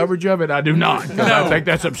ESPN coverage of it? I do not, because I think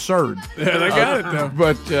that's absurd. Yeah, they got it though.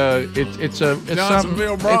 But it's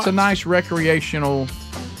a nice recreational,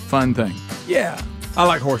 fun thing. Yeah, I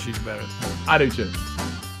like horseshoes better. I do too.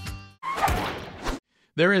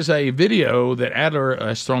 There is a video that Adler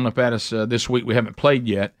has thrown up at us this week we haven't played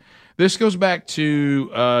yet. This goes back to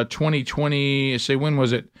 2020. Say, when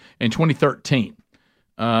was it? In 2013.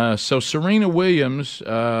 So Serena Williams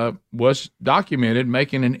was documented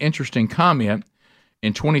making an interesting comment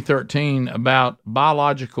in 2013 about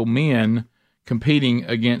biological men competing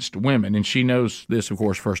against women. And she knows this, of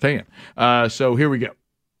course, firsthand. So here we go.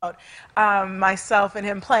 Myself and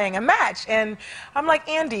him playing a match, and I'm like,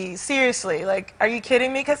 Andy, seriously, like, are you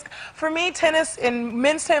kidding me? Because for me, tennis and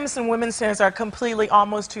men's tennis and women's tennis are completely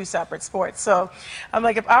almost two separate sports. So I'm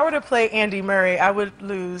like, if I were to play Andy Murray, I would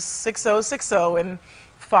lose 6-0, 6-0 in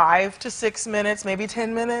 5 to 6 minutes, maybe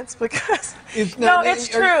 10 minutes, because it's true. It's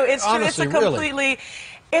true. It's a completely.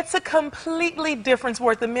 It's a completely different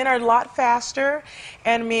sport. The men are a lot faster,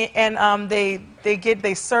 and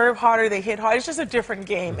they serve harder, they hit harder. It's just a different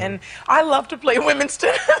game, and I love to play women's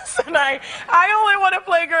tennis, and I only want to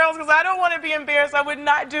play girls because I don't want to be embarrassed. I would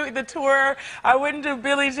not do the tour. I wouldn't do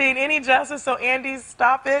Billie Jean any justice. So Andy,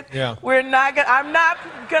 stop it. Yeah. I'm not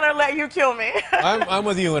gonna let you kill me. I'm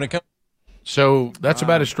with you when it comes. So that's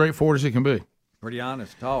about as straightforward as it can be. Pretty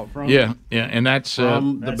honest talk. Yeah, and that's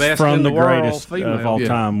the best from in the world, greatest female. of all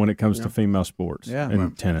time when it comes to female sports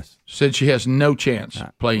and tennis. Said she has no chance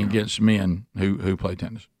playing against men who play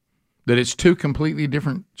tennis. That it's two completely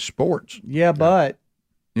different sports. Yeah, but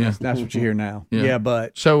that's what you hear now. Yeah. Yeah,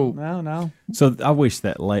 but so no. So I wish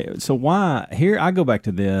that late. So why here? I go back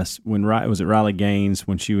to this when was it Riley Gaines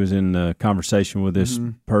when she was in the conversation with this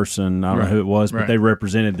person? I don't know who it was, but they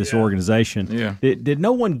represented this organization. Yeah. Did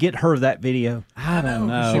no one get her that video? I don't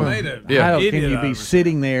know. She made it. How can you be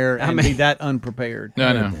sitting there and be that unprepared?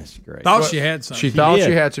 No. That's great. Thought she had some. She thought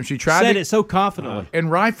she had some. She tried said it so confidently, and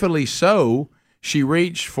rightfully so. She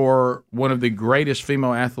reached for one of the greatest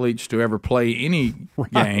female athletes to ever play any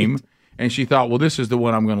game, and she thought, well, this is the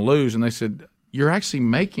one I'm going to lose. And they said, you're actually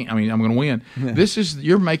making, I'm going to win.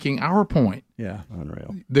 You're making our point. Yeah.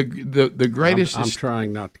 Unreal. The greatest I'm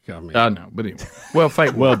trying not to comment. I know, but anyway. Well,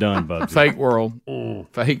 fake well done, Bubba. Fake world.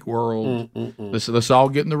 Fake world. Let's all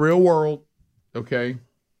get in the real world, okay?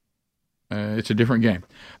 It's a different game.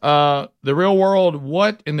 The real world,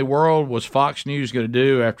 what in the world was Fox News going to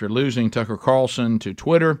do after losing Tucker Carlson to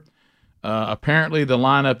Twitter? Apparently the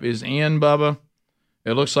lineup is in, Bubba.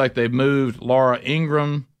 It looks like they've moved Laura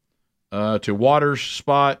Ingraham to Waters'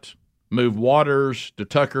 spot, moved Waters to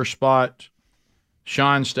Tucker's spot.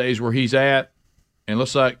 Sean stays where he's at. And it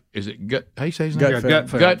looks like, is it how you say his name?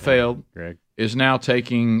 Gutfeld. Greg. Is now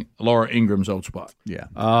taking Laura Ingram's old spot. Yeah.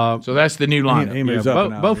 So that's the new lineup. He moves up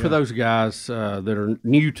and out, both of those guys that are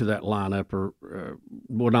new to that lineup are,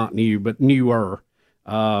 well, not new, but newer.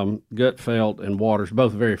 Gutfeld and Waters,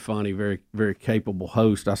 both very funny, very, very capable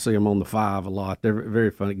hosts. I see them on the 5 a lot. They're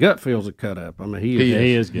very funny. Gutfeld's a cut up. I mean,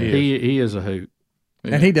 he is good. He is a hoot.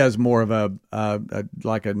 Yeah. And he does more of a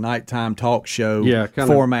like a nighttime talk show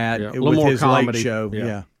format a with little more his comedy. late show.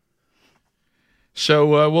 Yeah.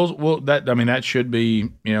 So we'll that should be,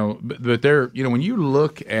 but they're, when you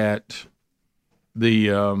look at the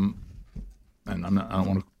and I don't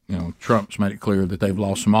want to, Trump's made it clear that they've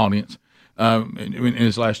lost some audience in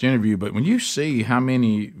his last interview, but when you see how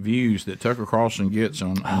many views that Tucker Carlson gets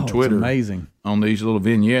on Twitter, it's amazing, on these little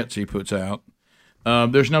vignettes he puts out,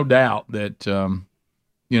 there's no doubt that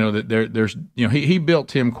that there's he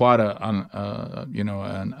built him quite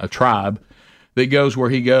a tribe that goes where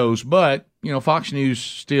he goes, but Fox News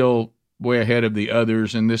still way ahead of the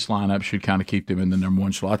others, and this lineup should kind of keep them in the number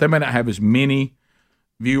one slot. They may not have as many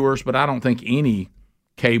viewers, but I don't think any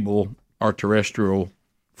cable or terrestrial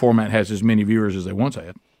format has as many viewers as they once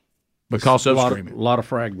had because of streaming. A lot of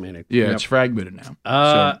fragmented. Yeah, It's fragmented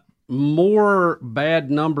now. More bad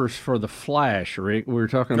numbers for the Flash, Rick. We were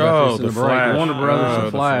talking about this in the break. Flash. Warner Brothers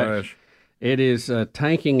and Flash. It is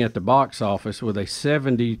tanking at the box office with a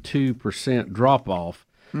 72% drop off.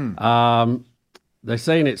 They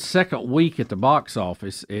say in its second week at the box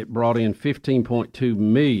office, it brought in $15.2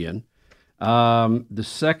 million. The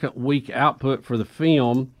second week output for the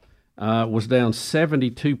film was down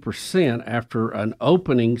 72% after an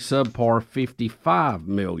opening subpar $55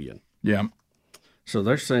 million. Yeah. So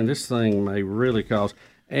they're saying this thing may really cause.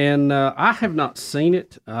 And I have not seen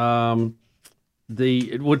it. To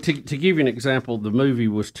give you an example, the movie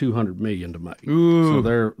was $200 million to make. So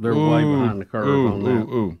they're way behind the curve on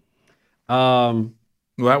that.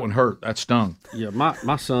 Well, that one hurt. That stung. Yeah,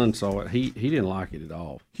 my son saw it. He didn't like it at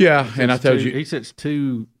all. Yeah, and I told you, he said it's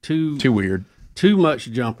too weird, too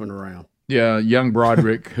much jumping around. Yeah, young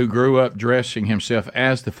Broderick, who grew up dressing himself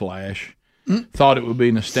as the Flash, thought it would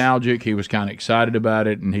be nostalgic. He was kind of excited about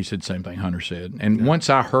it, and he said the same thing Hunter said. And once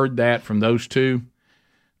I heard that from those two,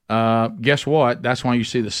 guess what? That's why you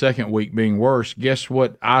see the second week being worse. Guess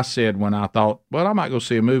what I said when I thought, well, I might go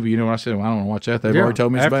see a movie. You know what I said? Well, I don't want to watch that. They've already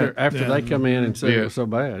told me it's bad. After they come in and say it was so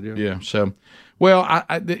bad. Yeah. So, well,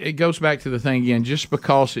 it goes back to the thing again. Just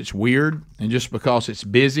because it's weird and just because it's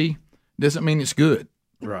busy doesn't mean it's good.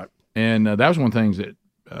 Right. And that was one of the things that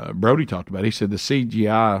Brody talked about. He said the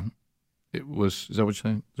CGI, is that what you're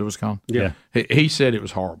saying? Is that what it's called? Yeah. He said it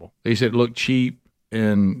was horrible. He said it looked cheap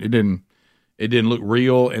and it didn't look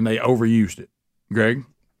real, and they overused it. Greg?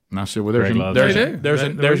 And I said, well,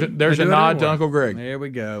 there's a nod to Uncle Greg. There we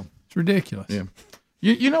go. It's ridiculous. Yeah.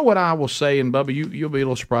 You know what I will say, and Bubba, you'll be a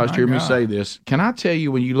little surprised to hear me say this. Can I tell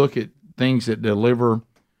you, when you look at things that deliver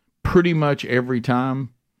pretty much every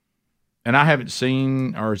time, and I haven't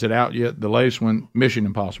seen, or is it out yet, the latest one, Mission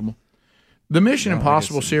Impossible. The Mission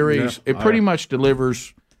Impossible series, it pretty much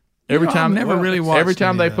delivers every time. I've never really watched every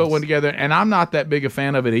time they any of put those. one together, and I'm not that big a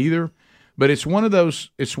fan of it either. But it's one of those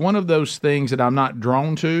things that I'm not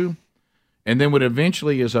drawn to, and then what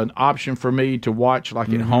eventually is an option for me to watch like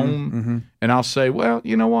at home, and I'll say, well,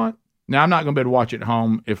 you know what? Now I'm not going to be able to watch it at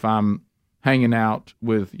home if I'm hanging out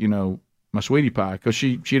with my sweetie pie, because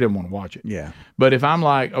she didn't want to watch it. Yeah. But if I'm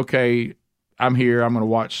like, okay, I'm here, I'm going to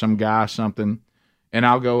watch some guy something, and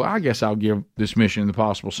I'll go, I guess I'll give this Mission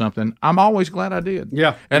Impossible something. I'm always glad I did.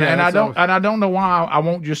 Yeah. And Yeah, I don't know why I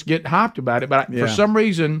won't just get hyped about it, but for some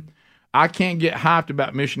reason I can't get hyped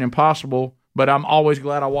about Mission Impossible, but I'm always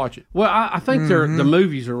glad I watch it. Well, I think the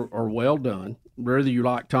movies are well done. Whether you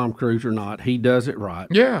like Tom Cruise or not, he does it right.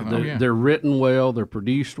 Yeah. They're written well, they're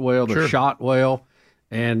produced well, they're shot well,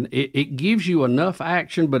 and it gives you enough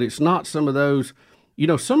action, but it's not some of those.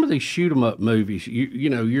 Some of these shoot 'em up movies,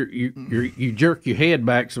 you jerk your head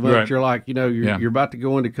back so much, Right. you're like, you're about to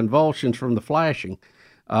go into convulsions from the flashing.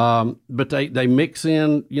 But they mix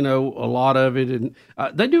in, a lot of it, and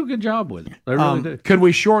they do a good job with it. They really do. Could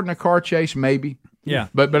we shorten a car chase? Maybe. Yeah.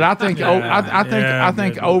 But I think I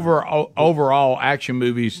think overall action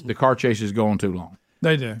movies, the car chase is going too long.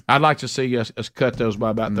 They do. I'd like to see us cut those by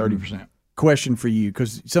about 30%. Question for you,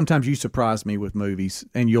 because sometimes you surprise me with movies,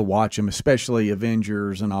 and you'll watch them, especially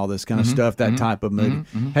Avengers and all this kind of stuff, that type of movie.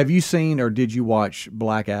 Have you seen or did you watch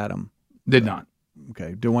Black Adam? Did not.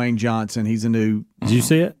 Okay, Dwayne Johnson. He's a new. Did you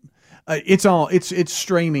see it? It's on. It's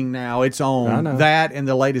streaming now. It's on that and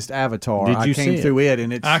the latest Avatar. Did you came see through it,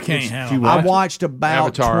 and it's. I can't handle I watched about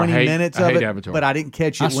Avatar. 20 minutes I of hate it, Avatar. but I didn't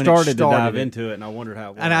catch it I when started it started. to dive into it, and I wondered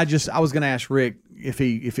how it was. And I was going to ask Rick if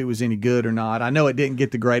it was any good or not. I know it didn't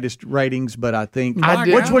get the greatest ratings, but I think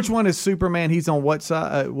which one is Superman? He's on what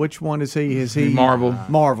side? Which one is he? Is he Marvel?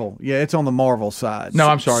 Marvel. Yeah, it's on the Marvel side. No,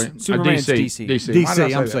 I'm sorry. Superman's DC.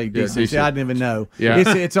 DC. I'm saying DC. Yeah, See, I didn't even know. Yeah.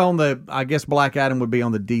 It's on the. I guess Black Adam would be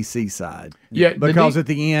on the DC side. Yeah, because at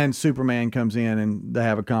the end, Superman comes in and they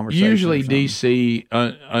have a conversation. Usually DC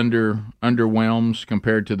underwhelms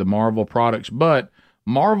compared to the Marvel products, but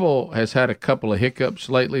Marvel has had a couple of hiccups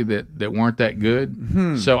lately that weren't that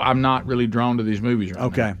good. So I'm not really drawn to these movies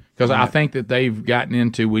right now. Because I think that they've gotten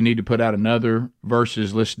into, we need to put out another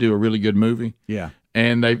versus let's do a really good movie. Yeah.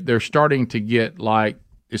 And they're starting to get like,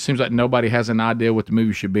 it seems like nobody has an idea what the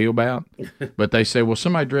movie should be about. But they say, well,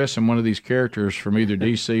 somebody dress in one of these characters from either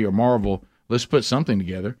DC or Marvel. Let's put something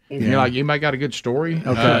together. And you're like, anybody got a good story?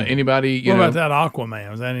 Okay. Anybody? What about that Aquaman?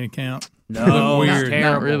 Was that any count? No, weird.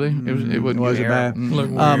 Not really. It wasn't bad. Look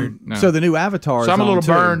weird. No. So the new Avatar. So I'm a little is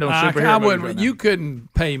on, burned too. on I superhero movies wouldn't. right now. You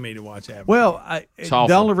couldn't pay me to watch that. Well, the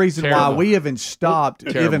awful. only reason why Terrible. we haven't stopped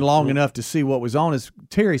Terrible. even long enough to see what was on is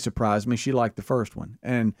Terry surprised me. She liked the first one,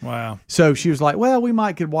 and Wow. so she was like, "Well, we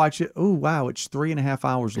could watch it." Oh, wow, it's 3.5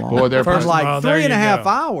 hours long. Boy, they're I was first of like all, there 3.5 you go.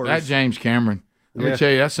 hours. That James Cameron. Let me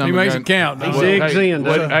tell you, that's something. He makes it count. He zigs in.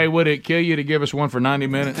 Hey, would it kill you to give us one for 90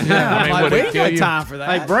 minutes? Yeah, I mean, would we it ain't kill got you? time for that.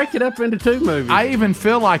 Hey, break it up into 2 movies. I even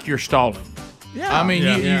feel like you're stalling. Yeah. I mean,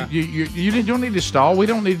 Yeah. you don't need to stall. We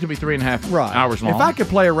don't need it to be 3.5 hours long. If I could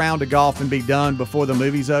play a round of golf and be done before the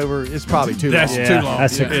movie's over, it's probably too long. That's too long.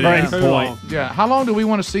 That's a great point. Yeah. How long do we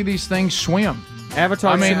want to see these things swim?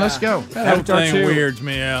 Avatar. I mean, let's go. That whole Avatar thing 2 weirds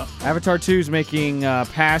me out. Avatar 2 is making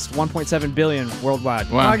past 1.7 billion worldwide.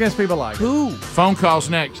 Wow. I guess people like it. Who? Phone calls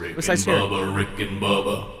next. Besides here. Bubba, Rick and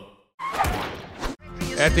Bubba.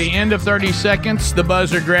 At the end of 30 seconds, the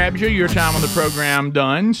buzzer grabs you. Your time on the program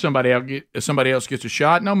done. Somebody else gets a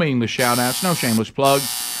shot. No meaningless shout-outs. No shameless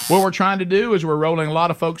plugs. What we're trying to do is we're rolling a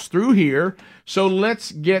lot of folks through here. So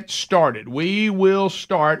let's get started. We will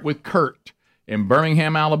start with Kurt in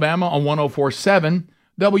Birmingham, Alabama on 104.7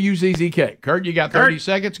 WZZK. Kurt, you got 30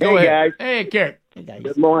 seconds. Go ahead. Guys. Hey, Kurt.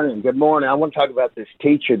 Good morning. Good morning. I want to talk about this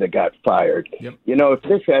teacher that got fired. Yep. You know, if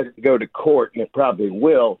this has to go to court, and it probably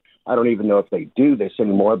will, I don't even know if they do this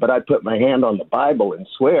anymore, but I put my hand on the Bible and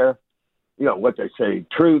swear, you know, what they say,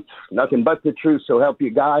 truth, nothing but the truth, so help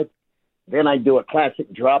you God. Then I do a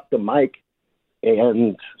classic drop the mic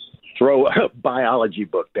and throw a biology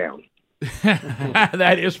book down.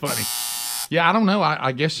 That is funny. Yeah, I don't know.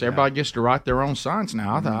 I guess everybody gets to write their own science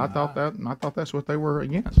now. I thought that's what they were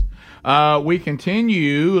against. We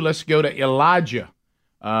continue. Let's go to Elijah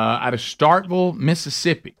out of Starkville,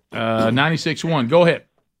 Mississippi. 96.1. Go ahead.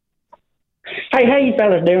 Hey, how you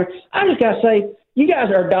fellas doing? I just got to say, you guys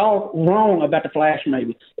are dog wrong about the Flash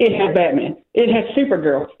movie. It had Batman. It had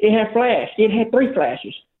Supergirl. It had Flash. It had 3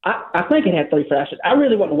 Flashes. I think it had 3 Flashes. I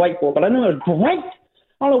really wasn't waiting for it, but I know it was great.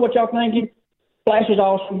 I don't know what y'all thinking. Flash is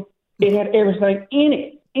awesome. It had everything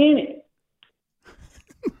in it.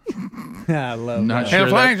 I love Not that. sure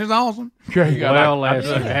Flash that- is awesome. Well,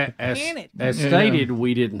 as stated,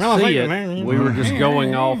 we didn't see it. We were just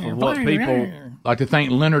going off of what people. Like to thank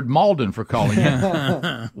Leonard Malden for calling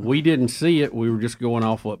in. We didn't see it. We were just going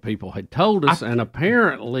off what people had told us, and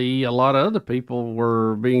apparently a lot of other people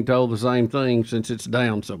were being told the same thing since it's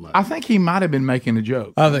down so much. I think he might have been making a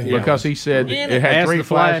joke. I think because he said it had As 3 the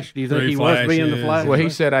Flash, flashes. do you think he was being the Flash? Well, he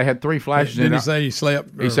said I had 3 flashes. Didn't in he it. say he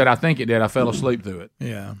slept? He said I think it did. I fell asleep through it.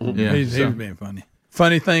 Yeah. Yeah, He was so- being funny.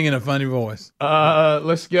 Funny thing in a funny voice.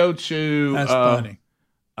 Let's go to That's funny.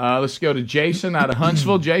 Let's go to Jason out of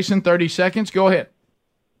Huntsville. Jason, 30 seconds. Go ahead.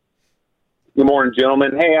 Good morning,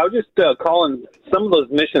 gentlemen. Hey, I was just calling some of those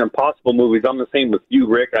Mission Impossible movies. I'm the same with you,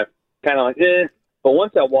 Rick. I kind of like, but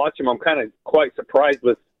once I watch them, I'm kind of quite surprised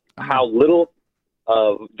with how little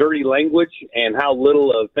of dirty language and how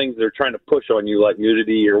little of things they're trying to push on you, like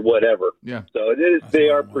nudity or whatever. Yeah. So they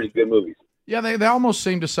are pretty good movies. Yeah, they almost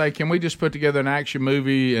seem to say, can we just put together an action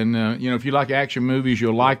movie? And, if you like action movies,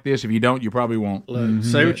 you'll like this. If you don't, you probably won't.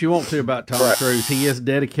 Say what you want to about Tom Cruise. He is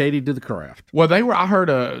dedicated to the craft. Well, I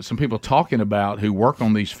heard some people talking about who work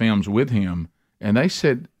on these films with him, and they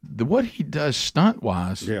said what he does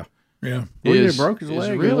stunt-wise Yeah. is, broke his leg is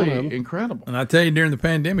in really one of them. incredible. And I tell you, during the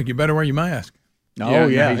pandemic, you better wear your mask. Oh,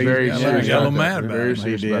 yeah. He's very serious. He got a little about mad that. about Very it.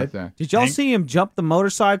 serious He did. about that. Did y'all see him jump the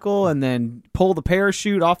motorcycle and then pull the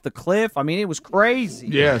parachute off the cliff? I mean, it was crazy.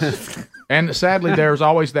 Yes. And sadly, there's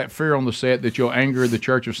always that fear on the set that you'll anger the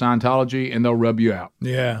Church of Scientology and they'll rub you out.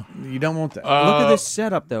 Yeah. You don't want that. Look at this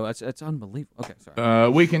setup, though. It's unbelievable. Okay, sorry.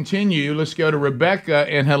 We continue. Let's go to Rebecca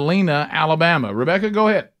in Helena, Alabama. Rebecca, go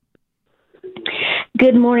ahead.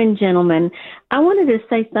 Good morning, gentlemen. I wanted to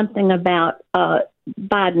say something about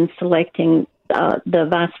Biden selecting the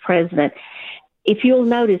vice president. If you'll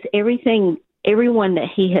notice, everyone that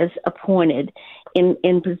he has appointed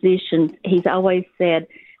in positions, he's always said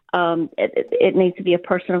it needs to be a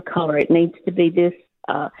person of color. It needs to be this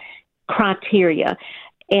criteria.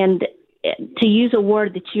 And to use a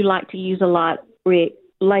word that you like to use a lot, Rick,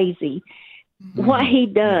 lazy. What he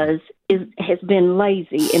does has been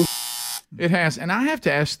lazy. And It has. And I have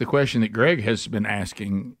to ask the question that Greg has been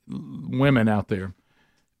asking women out there.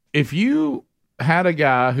 If you had a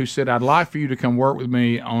guy who said, I'd like for you to come work with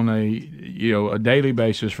me on a daily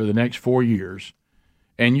basis for the next 4 years,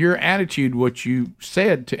 and your attitude, what you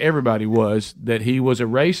said to everybody was that he was a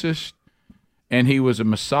racist and he was a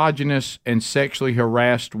misogynist and sexually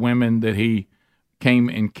harassed women that he came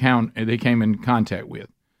in contact with.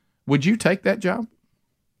 Would you take that job?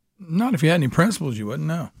 Not if you had any principles, you wouldn't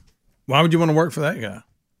know. Why would you want to work for that guy?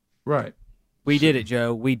 Right. We did it,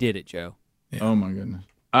 Joe. We did it, Joe. Yeah. Oh, my goodness.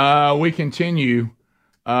 We continue.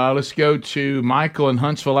 Let's go to Michael in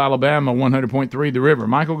Huntsville, Alabama, 100.3 The River.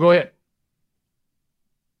 Michael, go ahead.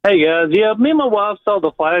 Hey, guys. Yeah, me and my wife saw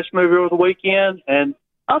the Flash movie over the weekend, and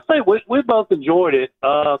I'll say we both enjoyed it.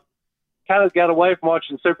 Kind kind of got away from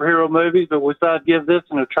watching superhero movies, but we decided to give this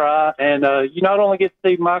one a try. And you not only get to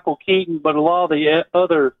see Michael Keaton, but a lot of the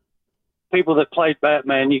other people that played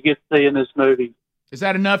Batman you get to see in this movie. Is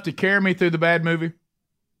that enough to carry me through the bad movie?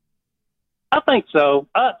 I think so.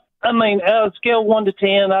 I mean, on a scale of 1 to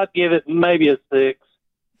 10, I'd give it maybe a 6.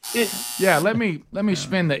 Yeah, let me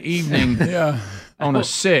spend the evening on a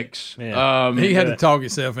 6. He had to talk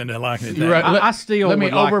himself into liking it. Right. I still let me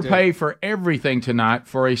would like overpay for everything tonight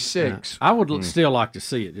for a 6. I would still like to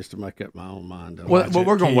see it just to make up my own mind. Well,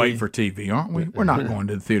 we're going to wait for TV, aren't we? We're not going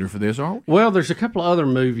to the theater for this, are we? Well, there's a couple of other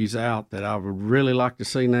movies out that I would really like to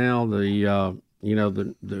see now. The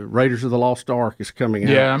Raiders of the Lost Ark is coming out.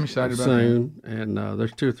 Yeah, I'm excited about soon, and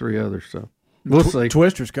there's 2 or 3 others. So we'll see.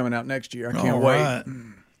 Twister's coming out next year. I can't wait.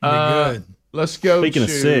 Good. Let's go. Speaking of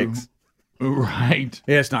 6, right?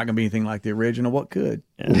 Yeah, it's not going to be anything like the original. What could?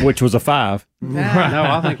 Which was a 5. Right. No,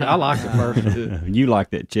 I think I liked it first. You liked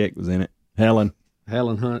that chick was in it, Helen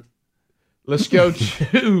Hunt. Let's go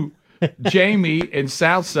to Jamie in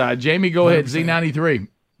Southside. Jamie, go ahead. Z93.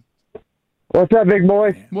 What's up, big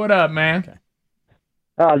boy? What up, man?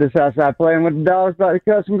 Okay. Just outside playing with the dogs, about to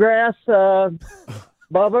cut some grass.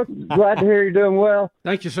 Bubba, glad to hear you're doing well.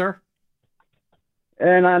 Thank you, sir.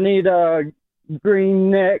 And I need a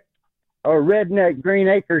redneck green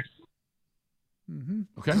acres.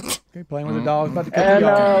 Okay. Okay, playing with the dogs, about to cut And the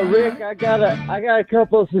yard. Rick, I got a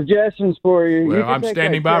couple of suggestions for you. Well, You can I'm take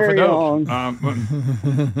standing that by for those.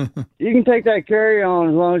 carry-on. You can take that carry on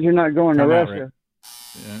as long as you're not going to Come out, Russia.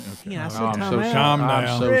 Okay. Yeah, I said I'm time so out. calm down.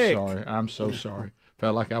 I'm so Rick. sorry. I'm so sorry.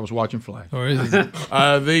 Felt like I was watching Flash. Or is it?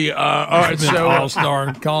 All right, so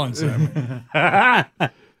All-Star calling segment.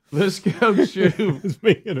 Let's go to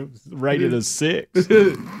Speaking of rated a 6,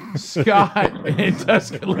 Scott in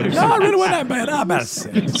Tuscaloosa. No, it really wasn't that bad. I'm about a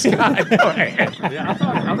 6. Scott, go ahead. Yeah,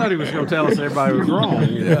 I thought he was going to tell us everybody was wrong.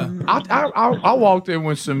 Yeah, I walked in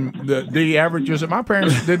with some the averages that my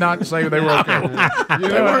parents did not say they were okay.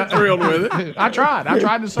 They weren't thrilled with it. I tried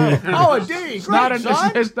to say. Oh, a D. It's not an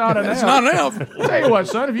F. It's not an F. Tell you what,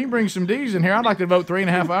 son, if you can bring some D's in here, I'd like to devote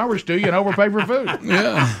 3.5 hours to you and overpay for food.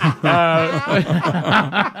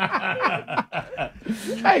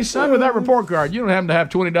 Hey, son, with that report card, you don't happen to have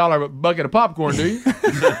 $20 bucket of popcorn, do you?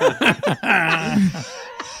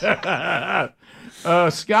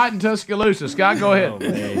 Scott in Tuscaloosa. Scott, go ahead.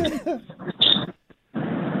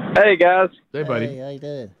 Hey, guys. Hey, buddy. Hey, how you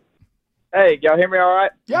doing? Hey, y'all hear me all right?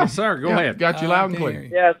 Yeah. Yes, sir. Go ahead. Got you loud and clear.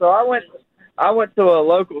 Yeah, so I went to a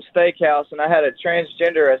local steakhouse, and I had a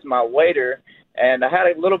transgender as my waiter, and I had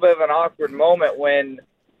a little bit of an awkward moment when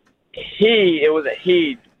it was a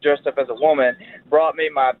he dressed up as a woman, brought me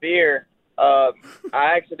my beer. I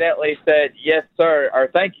accidentally said, yes, sir, or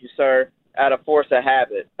thank you, sir, out of force of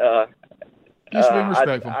habit. Just being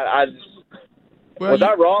respectful. Was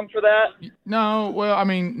I wrong for that? No. Well, I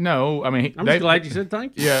mean, no. I mean, I'm just glad you said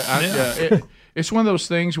thank you. Yeah. It's one of those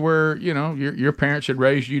things where, your parents had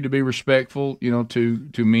raised you to be respectful,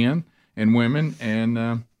 to men and women,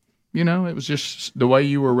 and it was just the way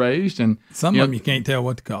you were raised, and some of them you can't tell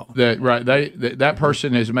what to call. That right? That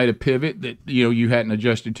person has made a pivot that you hadn't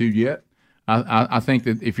adjusted to yet. I think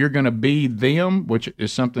that if you're going to be them, which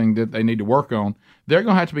is something that they need to work on, they're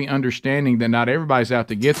going to have to be understanding that not everybody's out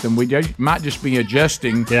to get them. We might just be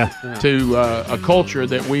adjusting to a culture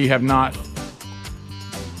that we have not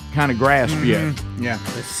kind of grasped yet. Yeah,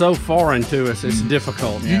 it's so foreign to us. It's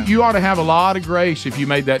difficult. You ought to have a lot of grace if you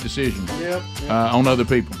made that decision on other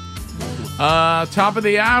people. Top of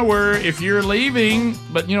the hour, if you're leaving,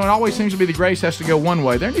 but it always seems to be the grace has to go one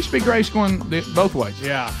way. There needs to be grace going both ways.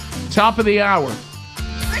 Yeah. Top of the hour.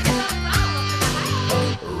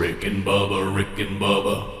 Rick and Bubba, Rick and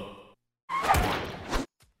Bubba.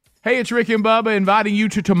 Hey, it's Rick and Bubba inviting you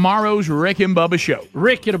to tomorrow's Rick and Bubba show.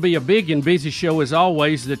 Rick, it'll be a big and busy show as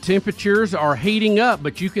always. The temperatures are heating up,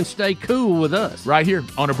 but you can stay cool with us. Right here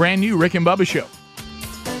on a brand new Rick and Bubba show.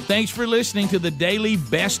 Thanks for listening to the daily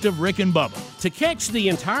best of Rick and Bubba. To catch the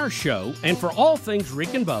entire show and for all things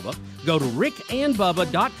Rick and Bubba, go to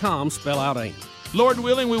rickandbubba.com, spell out AIM. Lord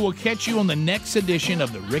willing, we will catch you on the next edition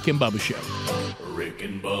of the Rick and Bubba show. Rick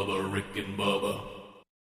and Bubba, Rick and Bubba.